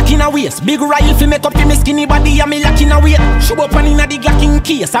with a glock in a waist. Big rifle fi make up him skinny body and me lock in a weight. Shoot up and inna the glock in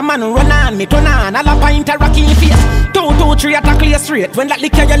case. A man run on me, turn on. All a pint a rock in face. 2, 2, 3 attack you straight. When that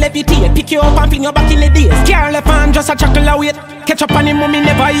liquor you levitate. Pick you up and fling you back in the days. Car left hand just a chuckle away. Catch up on him, mommy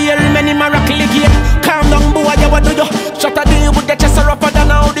never hear him any miracle again. Calm down, boy, you what do you? Shut a day with the chest rougher than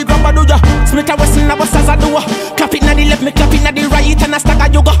how the grabber do you? Smith a Wesson a bust as a do. Clap it na the left, me clap it na the right, and a stack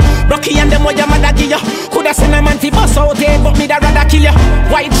a yoga. Rocky and them what your mother give you. Coulda send a man fi bust out here, but me da rather kill you.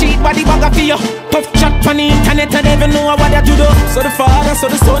 White sheet body bag for you. Tough chat on the internet and never know what you do. So the father, so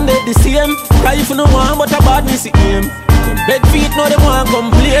the son, they the same. Life no one but a bad missy him. Bed feet no they want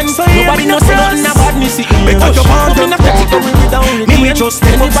complain. Nobody know say nothing about me see him. Because you want to category without me we just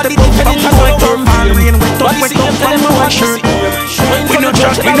step up and like turn fan rain. Wet up and my wash shirt. We no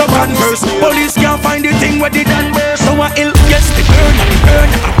judge, we no converse. Police can't find the thing where they done burst. So I ill, yes the burn,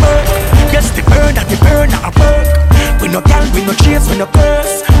 I burn. Yes the burn, I burn. We no gal, we no chase, we no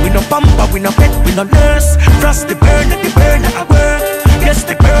curse. We no bumper, we no pet, we no nurse. Frost the burn, I burn. Yes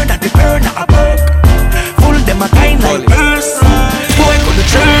the burn, I burn. Full them a kind like burst. Boy could the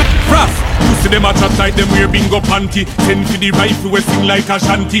trap. Rough. You see them a chat like them wear bingo panty. Send for the rifle we sing like a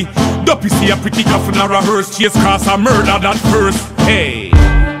shanty. Duppy see a pretty coffin or a hearse. Chase cross a murder that first. Hey.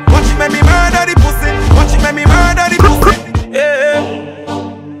 Watch it make me murder the pussy. Watch it make me murder the pussy.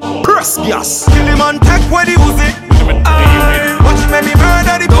 Yeah. Press gas. Kill him and take where the Uzi. Watch it make me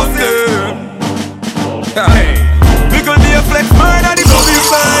murder the pussy. Hey. Because they flex murder the pussy.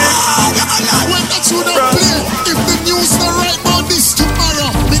 When that should have played, if the news not right about this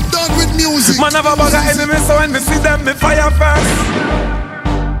tomorrow, be done with music. Man have a bag of enemies, so when we see them, me fire first.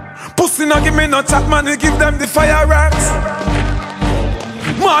 Pussy no give me no chat, man, we give them the fire racks.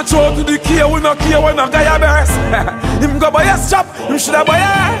 March out to the key, we no care when a guy a burst. Him go buy a shop, him shoulda buy a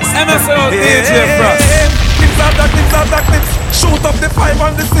house. MSO, DJ Frost. Clips after clips, shoot up the 5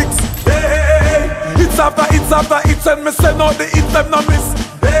 and the 6. Hits after hits, and me send out the hits, them no miss.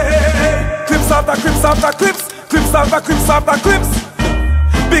 Clips after clips.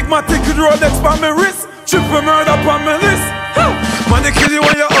 Big matic with Rolex on my wrist. Triple murder on my list. Man, they kill you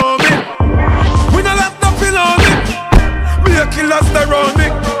when you own me. We no left nothing on me. Be a killer around me.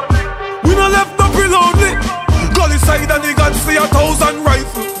 We no left nothing on me. Gully side and they got see 1,000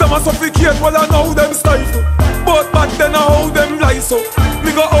 rifles. Them a suffocate while I know them stifle. But back then I hold them life so.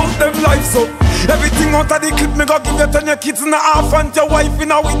 Me go out them life so. Everything out of the clip, me go give you 10 your kids in a half and your wife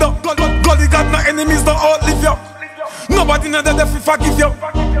in a window. Gully got no enemies, don't outlive you. Nobody know that if we forgive you.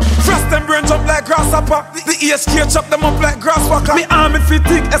 Frost them brain jump like grasshopper. The ESK chop them up like grasswalker. Me army fit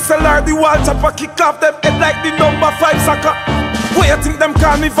thick, SLR the wall chopper. Kick off them head like the number 5 soccer. Where you think them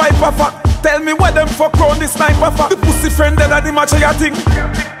call me Viper for? Tell me where them fuck round the sniper for. The pussy friend dead at the match of your thing.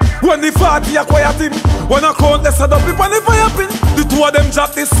 When the party a quiet him. When I count less of the people on the fire pin. The two of them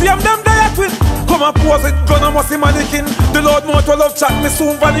drop the same them diet with. Come and pose it, gun and must mannequin. The Lord more to love chat, me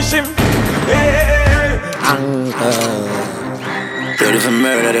soon vanish him. Hey. Ready for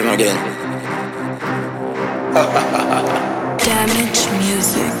murder them again. Damage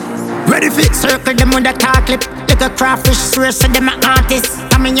music. Ready fit circle them with a car clip. Like a crawfish source so them a artist.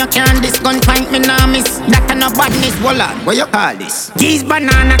 I mean you can't this gun point me nah miss. That a no badness, hold on, what you call this? These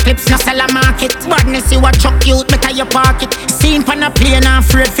banana clips no sell a market. Badness you a chuck youth better you park it. Seen pan a plane and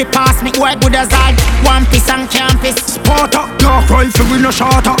afraid fi pass me. Boy good as all, one piece on campus. Sport up, dark rifle we no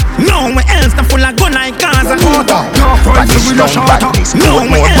short up. No me else no full of gun like Gaza. Sport up, dark rifle we no short up. No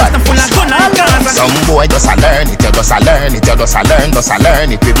me else no full of gun like Gaza. Some boy just a learn it, you just a learn it, you just a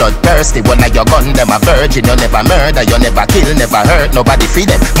learn it. We bloodthirsty, when I your gun them a virgin. You never murder, you never kill, never hurt nobody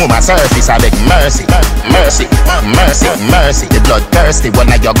feed them. Mama surface I beg mercy, mercy, mercy, mercy. The bloodthirsty, when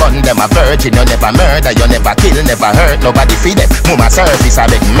I your gun them a virgin. You never murder, you never kill, never hurt nobody feed them. Mama surface I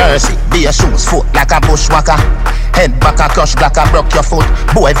beg mercy. Be your shoes foot like a bushwhacker. Head back a crush black a broke your foot.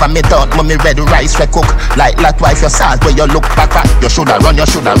 Boy for me thought mommy red rice we cook. Like that wife your salt where you look back at. You shoulda run,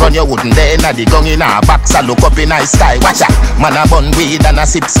 you wouldn't dare. Inna the gun in a box I look up in a sky. Watch out, man a bun weed and a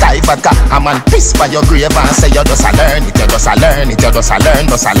sip sky vodka. A man piss by your grave and say you just a learn it. You just a learn it, you just a learn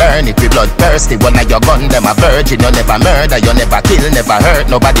it. We bloodthirsty, when I your gun them a virgin. You never murder, you never kill, never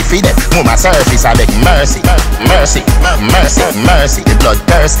hurt nobody feed them. Mama surface I beg mercy, mercy, mercy, mercy. The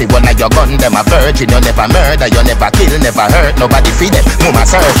bloodthirsty, when I your gun them a virgin. You never murder, you never kill, never hurt nobody feed them. Mama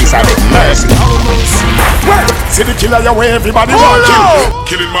surface I beg mercy. Well, see the killer your way everybody want kill.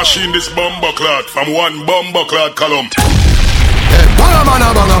 Killing machine this bomber clot from one bomber clot column. Hey, banga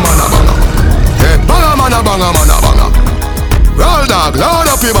mana banga mana banga. Hey, banga mana banga mana banga. Roll dog, load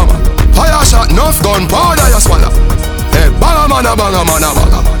up your banga. Fire shot, enough gun, powder you swallow. Hey, banga mana banga mana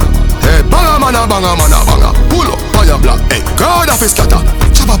banga. Hey, banga mana banga mana banga. Pull up on your block, hey, crowd of his scatter.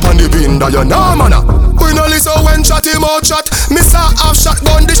 Chop up on the bin that you know mana. We no listen when shot him out shot. Miss a half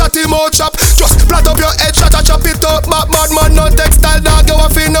shotgun, the shot him out chop. Just flat up your head, shot a chop it up. Bad man, no textile dog, you a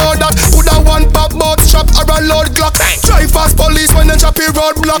fi know that. Put a one pop box shop or a load Glock. Drive past police when them chop it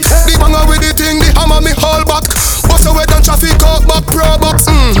roadblock. The banger with the thing, the hammer me hold back. Bust away down traffic out back pro box.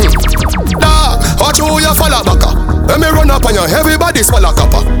 Dog, watch who you follow back. Let me run up on you, everybody swallow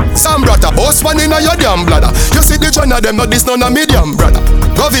copper. Some brother, boss one in your damn bladder. You see the joint of them, not this none a medium brother.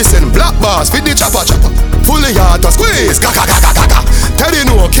 Govis and black bars with the chopper. Fully hard to squeeze, kaka. Teddy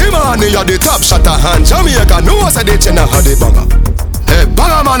no, Kim on you're the top shotter. And Jamaica no say they chinna had the banger. Hey,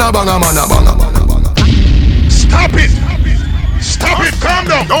 banga mana banga mana banga. Stop it! Stop it! Calm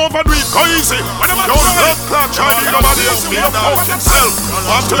down! Don't overdo it, go easy! Don't blood clot, try to nobody else be up out himself.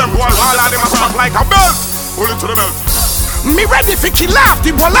 Watch to them boy, all of them a strap like a belt. Pull it to the belt. Me ready for kill off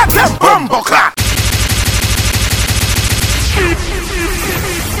the ball at them bumbo clock.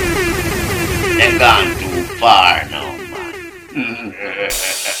 They gone too far now, man.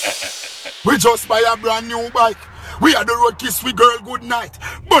 We just buy a brand new bike. We are the road kiss we girl good night.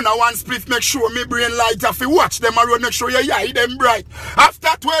 Burn a one split, make sure me brain light. If you watch them a road, make sure your eye them bright. After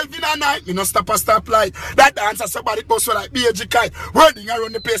 12 in a night, me no stop a stoplight. That dancer somebody bust like BG kite. Running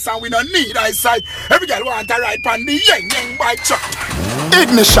around the place and we no need eyesight. Every girl want to ride pan the yang bike truck.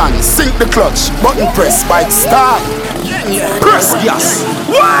 Ignition, sink the clutch, button press, bike start. Press gas.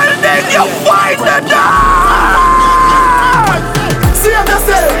 Why did you fight the dog? Save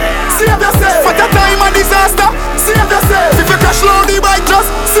yourself, save yourself. For the time of disaster, save yourself. If you crash low the bike, just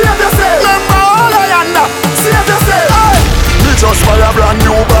save yourself. Remember all I under, save yourself. Hey. Me just buy a brand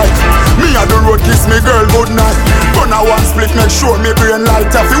new bike. Me a the road kiss me girl good night. Burn a one split, make sure me brain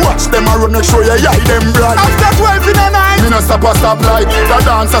light. If you watch them a run, make sure your eye them bright. After 12 in the night, me no stop a stoplight. The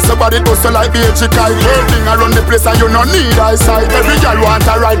dancer somebody bust like BG kite. Everything around the place and you no need eyesight. Every girl want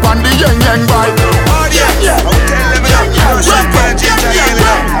to ride on the yang bike. Oh yeah,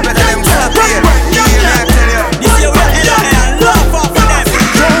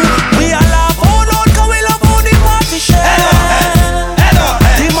 we all laugh all out 'cause we love how the party share.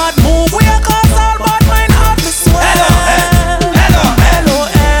 The mad move we a cause all bad mind out to swear.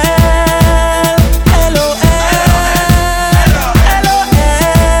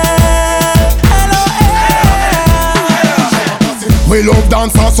 We love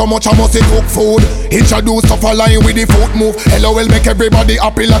dancers so much I must cook food. Introduce stuff a line with the foot move. LOL make everybody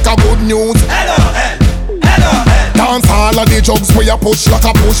happy like a good news. Dance all of the jugs where you push like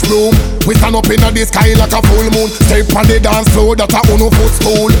a push broom. We stand up in the sky like a full moon. Step on the dance floor that a uno foot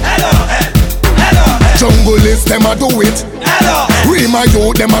school. Junglist them a do it. Rima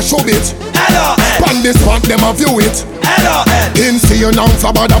you them a show it. Pan this spot them a view it. Insane and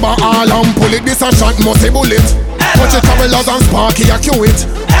sabadaba all and pull it. This a shot must a bullet. Touch it travelers and sparky a cue it.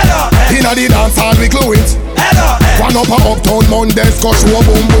 Inna the dance hall we glue it. One up a uptown Mondays go show a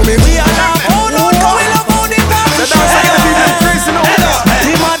boom boom it. We are now hold on 'cause we love how the party share.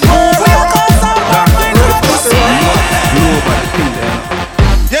 The mad move we a cause all bad mind out to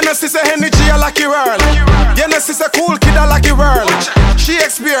She say cool kid a lucky world.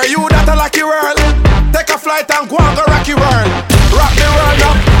 Shakespeare, you that a lucky world. Take a flight and go and go rocky world. Rock the world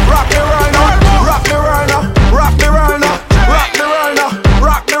now, rock the world now, rock the world now, rock the world now, rock the world now,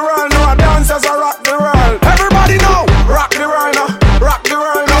 rock the world now. Dancers are rock the world. Everybody know, rock the world now, rock the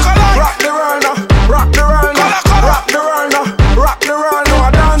world now, rock the world now, rock the world now, rock the world now, rock the world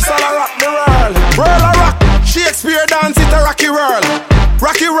now. Dancers are rock the world. World a rock. Shakespeare dance it a rocky world.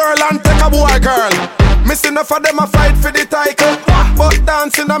 Rocky world and take a boy girl. Missing enough of them a fight for the title, but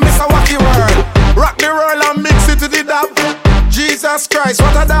dancing a miss a wacky world. Rock the world and mix it to the dab. Jesus Christ,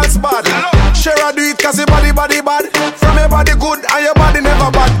 what a dance bad. Share do it cause your body bad. From your body good and your body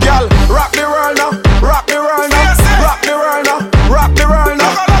never bad, girl. Rock the world now, rock the world now, rock the world now, rock the world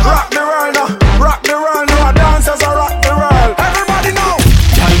now, rock the world now, rock the world now. Dancers are rock the world. Everybody know.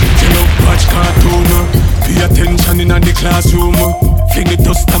 Girl, you know watch cartoon. Pay attention in the classroom. Fling the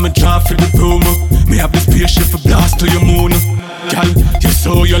dust and me draw for the broom. Me have the spaceship for blast to your moon. Girl, you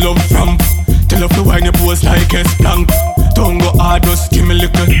saw your love from. Tell her to wine your pose like S-Blanc. Don't go hard, just give me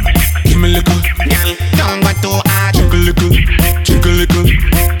liquor. Give me liquor. Girl, don't go too hard. Jiggle liquor. Jiggle liquor.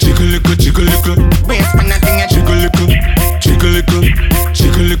 Jiggle liquor. Jiggle liquor. Wait for nothing. Jiggle liquor. Jiggle liquor.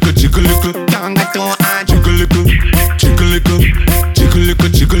 Jiggle liquor. Jiggle liquor. Don't go too hard. Jiggle liquor. Jiggle liquor. Jiggle liquor.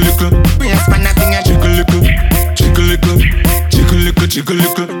 Jiggle liquor. Wait for nothing. Jiggle liquor. Jiggle liquor. Jiggle liquor. Jiggle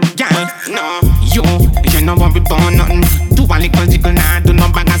liquor. Girl, no, you know what we born nothing. Do a little jiggle now, do no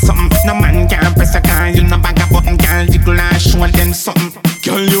bag of something. No man can press a car, you no bag of button. Girl, jiggle and show them something.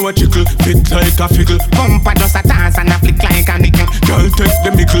 Girl, you a jiggle, fit like a fickle. Bumper just a dance and a flick like a nickel. Girl, take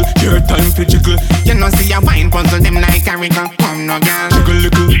the mickle, your time for jiggle. You know see a wine puzzle them like a wrinkle. Come no girl. Jiggle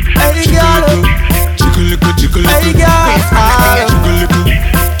lickle, hey girl. Jiggle lickle, jiggle lickle. Hey girl. Jiggle lickle,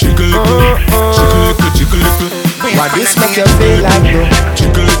 jiggle lickle, jiggle lickle, jiggle lickle. What this make you feel like though?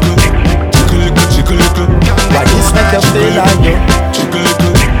 Jiggle lickle, jiggle lickle, jiggle lickle. What this make you feel like though? Jiggle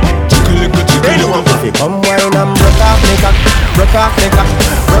lickle, jiggle lickle, jiggle lickle. Come wine and broke off me cock, broke off me cock,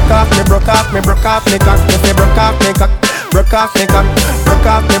 broke off me, broke off me, broke off me cock. If you broke off me cock, broke off me cock, broke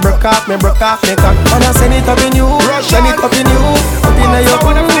off me, broke off me, broke off me cock. And I send it up in you, send it up in you, up in your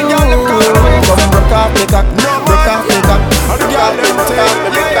come broke off me cock, broke off me cock, broke off me, broke off me,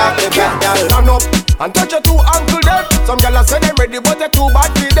 broke off me cock. Turn up and touch your two ankle them. Some gyal a say them ready but they too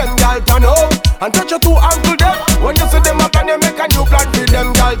bad for them. Gyal turn up and touch your two ankle them. When you see them up and you make a new plan for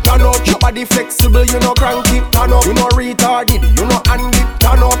them. Gyal turn up, your body flexible, you no cranky. Turn up, you no retarded, you no handy.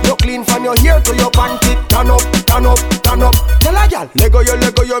 Turn up, you clean from your hair to your panty. Turn up, turn up, turn up. Tell a gyal, lego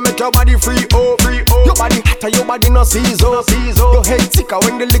you make your body free oh, free oh. Your body hotter, your body no season, season. Your head sicker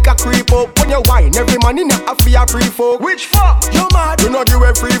when the liquor creep up. When you wine, every man in your affair free folk. Which fuck? You mad? You no give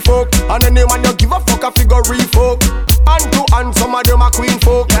a free folk. And any man you give a fuck a figure folk. Hand to hand, some of them a queen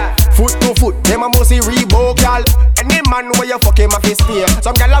folk. Foot to foot, them a must see Reebok, y'all. Any man where you fuck him a fist fear.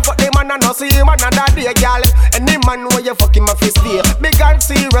 Some gyal a fuck them and a no see him another day, y'all. Any man where you fuck him a fist fear. Big and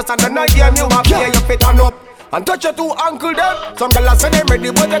serious and then I game you a play. You fit turn up and touch your two ankle them. Some gyal a say them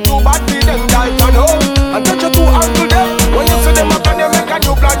ready but they too bad for them, y'all. Turn up and touch your two ankle them. When you see them up and you make a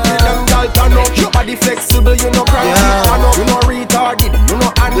new plan for them, y'all. Turn up, your body flexible, you no cranky. Turn up, you no retarded, you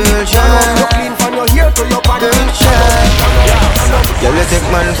no handy. Turn up, you clean from your hair to your body. Yeah, we take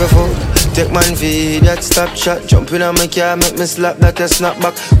man for food, take man for that stop shot. Jump in on my car, make me slap like a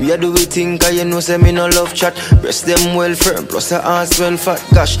snapback. We a do we think, cause you know say me no love chat. Breast them well firm, plus the ass well fat.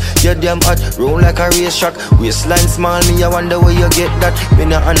 Gosh, you damn hot, roll like a race track. Waistline small, me I wonder where you get that. Me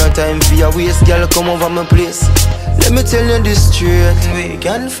not have no time for your waist, girl, come over my place. Let me tell you this straight. We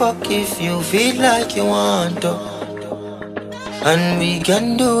can fuck if you feel like you want to. And we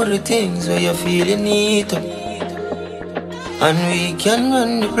can do the things where you feel you need to. And we can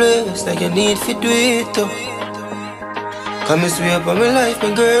run the place like you need to do it too. Come and swear up on my life,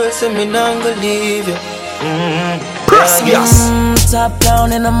 my girl, say me not gonna leave you. Top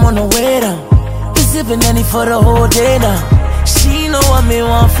down and I'm on the way down. Been sipping any for the whole day now. She know what me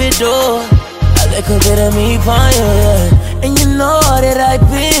want for do. A little bit of me fine, yeah. And you know that I've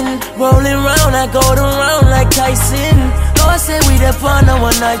been rolling round, I go around like Tyson. No, I say we the fun a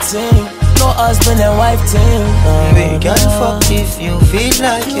one night thing. No husband and wife team. We can fuck if you feel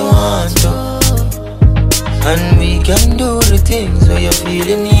like you want to. And we can do the things where you feel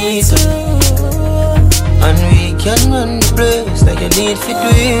you need to. And we can run the place like you need to do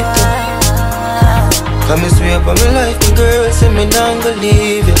it too. Come and swear up on my life, my girl, say me not gonna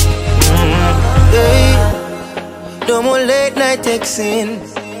leave you. Hey, no more late night texting.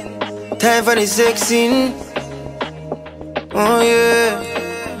 Time for the sexing. Oh yeah.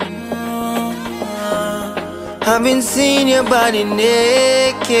 I've been seeing your body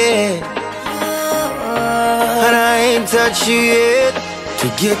naked. can't touch you yet. To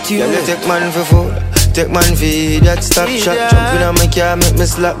get you, yeah, take man for food. Take man feed that stop shot. Jumping on my car, make me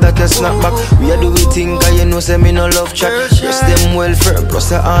slap that a snapback. We a do we think, cause you know say me no love chat. Rest them well firm, plus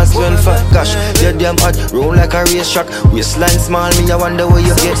the ass when fat. Gosh, you're damn hot, roll like a race track. Waistline small, me I wonder where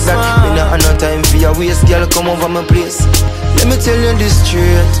you get that. Me not have no time for your waist, girl, come over my place. Let me tell you this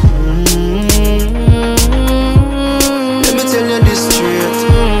straight. Let me tell you this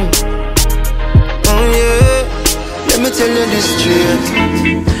straight. Oh yeah. Let me tell you this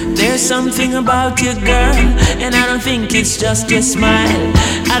straight. There's something about you, girl, and I don't think it's just your smile.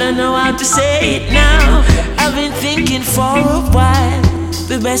 I don't know how to say it now. I've been thinking for a while.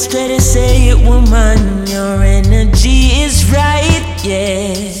 The best way to say it, woman, your energy is right,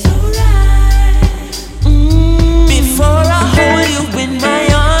 yeah. Before I hold you in my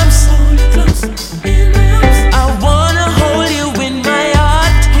arms, I wanna hold you in my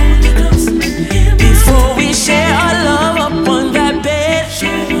heart. Before we share our love upon that bed,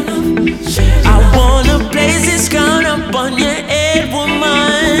 I wanna place this crown upon your head,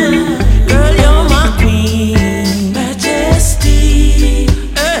 woman. Girl, you're my queen, majesty.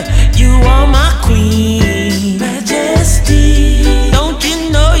 You are my queen, majesty. Don't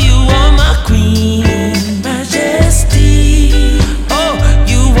you know you are my queen, majesty? Oh,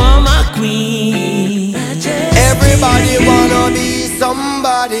 you are my queen, majesty. Everybody wanna be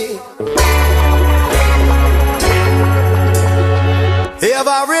somebody.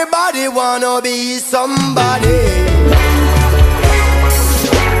 Everybody wanna be somebody.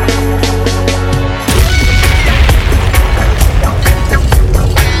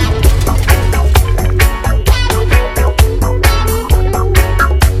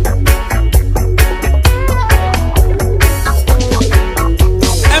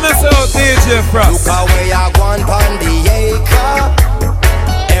 MSO DJ Frost. Look away I want on the acre.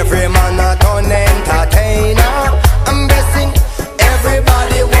 Every man a turn entertainer. I'm guessing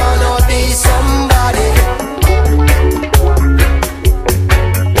everybody wanna be somebody.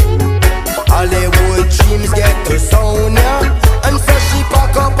 Hollywood dreams get to Sonia, and so she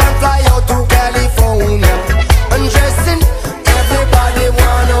pack up and fly out to California. Undressing, everybody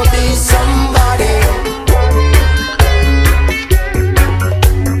wanna be somebody.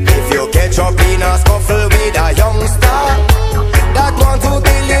 If you catch up in a scuffle with a youngster that want to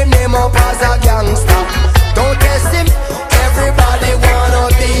build him name up as a gangster, don't test him. Everybody wanna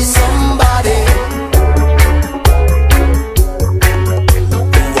be somebody.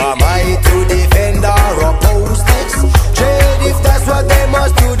 Who am I to defend or oppose this? Trade if that's what they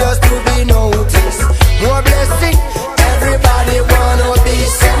must do just to be noticed. More blessing. Everybody wanna be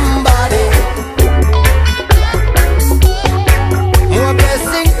somebody. More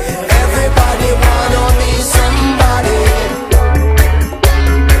blessing. Everybody wanna be somebody.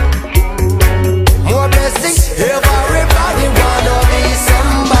 More blessing. Everybody wanna be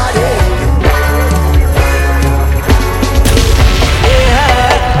somebody.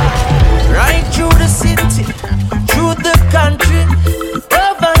 Yeah, right through the city, through the country,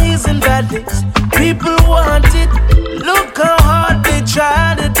 over hills and valleys, people want it. Look how hard they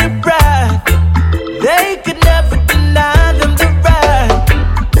try to deprive. They could never deny them the right.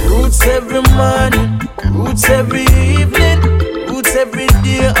 Roots every morning, roots every evening, roots every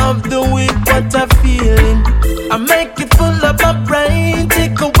day of the week. What a feeling! I make it full of my brain,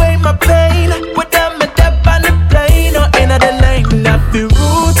 take away my pain. Without me death on the plane or end of the line. Of the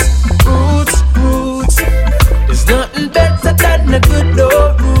roots, roots, roots. There's nothing better than a good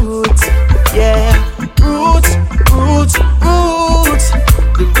old roots. Yeah, roots, roots, roots.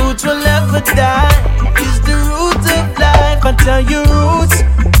 The roots will never die. It's the roots of life. I tell you, roots,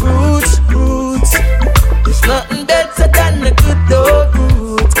 roots, roots. There's nothing better than a good old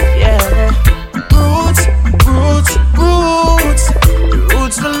roots. Yeah, roots, roots, roots. The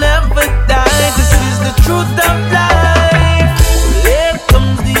roots will never die. This is the truth of life. Here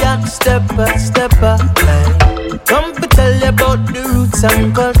comes the young stepper, stepper. Come to tell you about the roots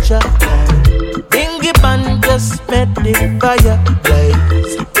and culture. Bingy man just met the fire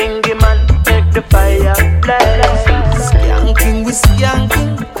blaze. Bingy man make the fire blaze. Skanking we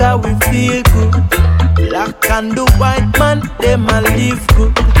skanking, cause we feel good. Black and the white man, them a live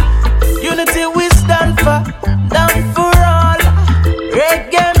good. Unity we stand for, down for all.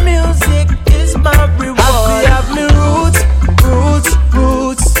 Reggae music is my reward. I have me roots, roots,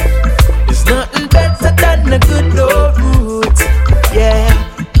 roots. There's nothing better than a good old roots. Yeah,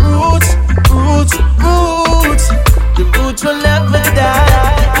 roots, roots, roots. The roots will never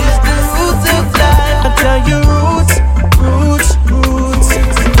die. It's the roots of life. I tell you, roots, roots, roots.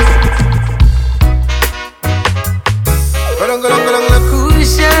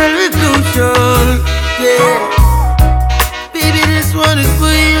 Crucial, crucial, yeah.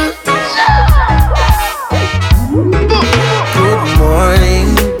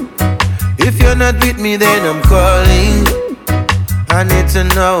 not with me, then I'm calling. I need to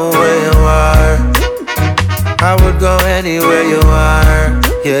know where you are. I would go anywhere you are.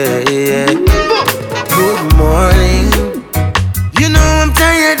 Yeah, yeah. Good morning. You know I'm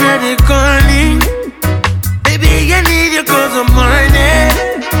tired of the calling. Baby, I need you 'cause I'm morning.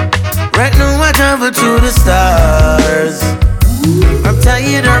 Right now I travel to the stars. I'm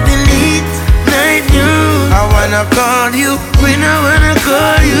tired of the late night news. I wanna call you when I wanna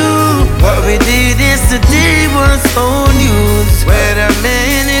call you. What we did yesterday was so news. Wait a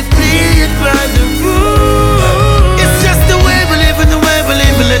minute, please try the rule. It's just the way we live and the way we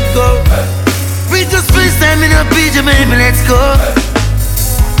live, let go. We just FaceTime in a picture, baby, let's go.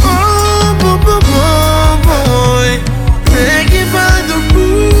 Oh, boy, boy, boy, boy. Make it by the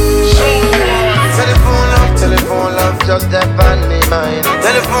rules. Telephone love, just that on me mind.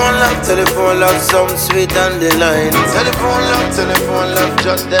 Telephone love, some sweet on the line. Telephone love,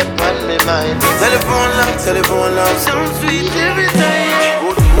 just that on me mind. Telephone love, some sweet every time.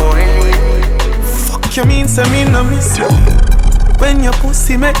 Good morning. Fuck you mean, say me no miss you. When your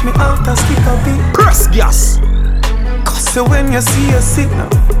pussy make me out and skip a beat. Press gas. Cause when you see a signal.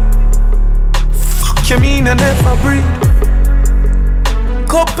 Fuck you mean I never breathe.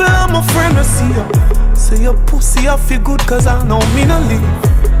 Couple of my friends will see you. Say your pussy I feel good 'cause I know me no leave.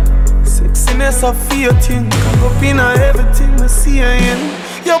 Sexiness I feel thing. Can go in everything I see you in.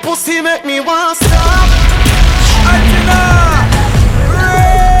 Your pussy make me want stop. I think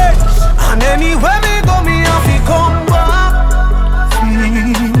rich. And anywhere me go me have to come back.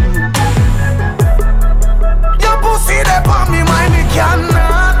 Your pussy they put me mind me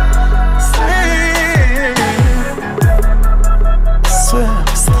cannot sleep. Swear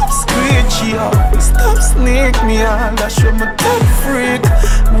stop screechy up. Stop sneak me out, I show my top freak.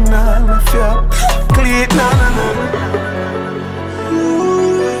 Me nah left you clean, nah.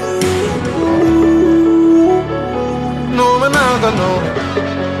 No, me nah gonna know.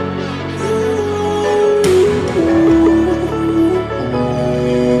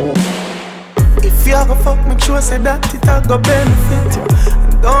 If you go fuck, make sure say that it a go benefit you.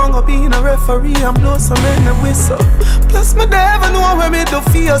 Don't go being a referee and blow some in the whistle. Plus me never know where me do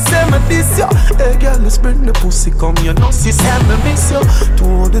feel, say me this yo. Hey girl, let's bring the pussy come, you know she say me miss you. To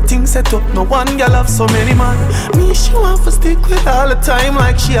all the things set up, no one girl have so many man. Me she want to stick with all the time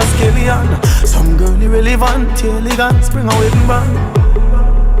like she a skeleton. Some girl irrelevant, elegant, spring a wedding band.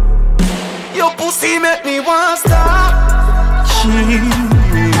 Your pussy make me want stop.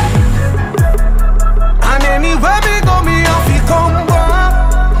 And anywhere me go, me have to come back.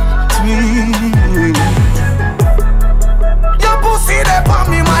 Your pussy they put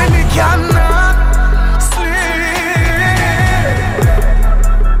me mind me cannot sleep.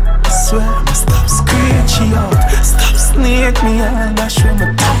 I swear me stop screechy out. Stop snake me and I show me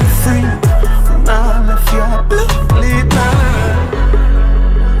top free. Nah left you bleed nah.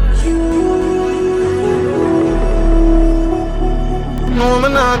 No me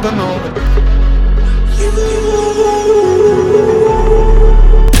nah gonna know.